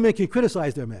 But women can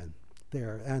criticize their men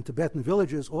there, and Tibetan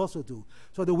villages also do.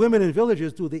 So the women in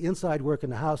villages do the inside work in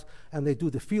the house, and they do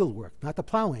the field work, not the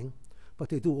plowing, but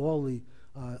they do all the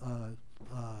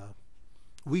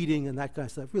weeding and that kind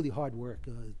of stuff, really hard work.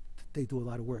 They do a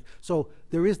lot of work. So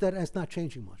there is that, and it's not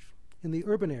changing much. In the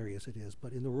urban areas it is,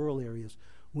 but in the rural areas,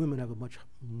 women have a much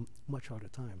harder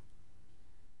time.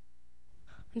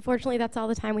 Unfortunately, that's all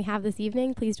the time we have this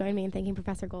evening. Please join me in thanking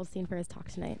Professor Goldstein for his talk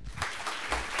tonight.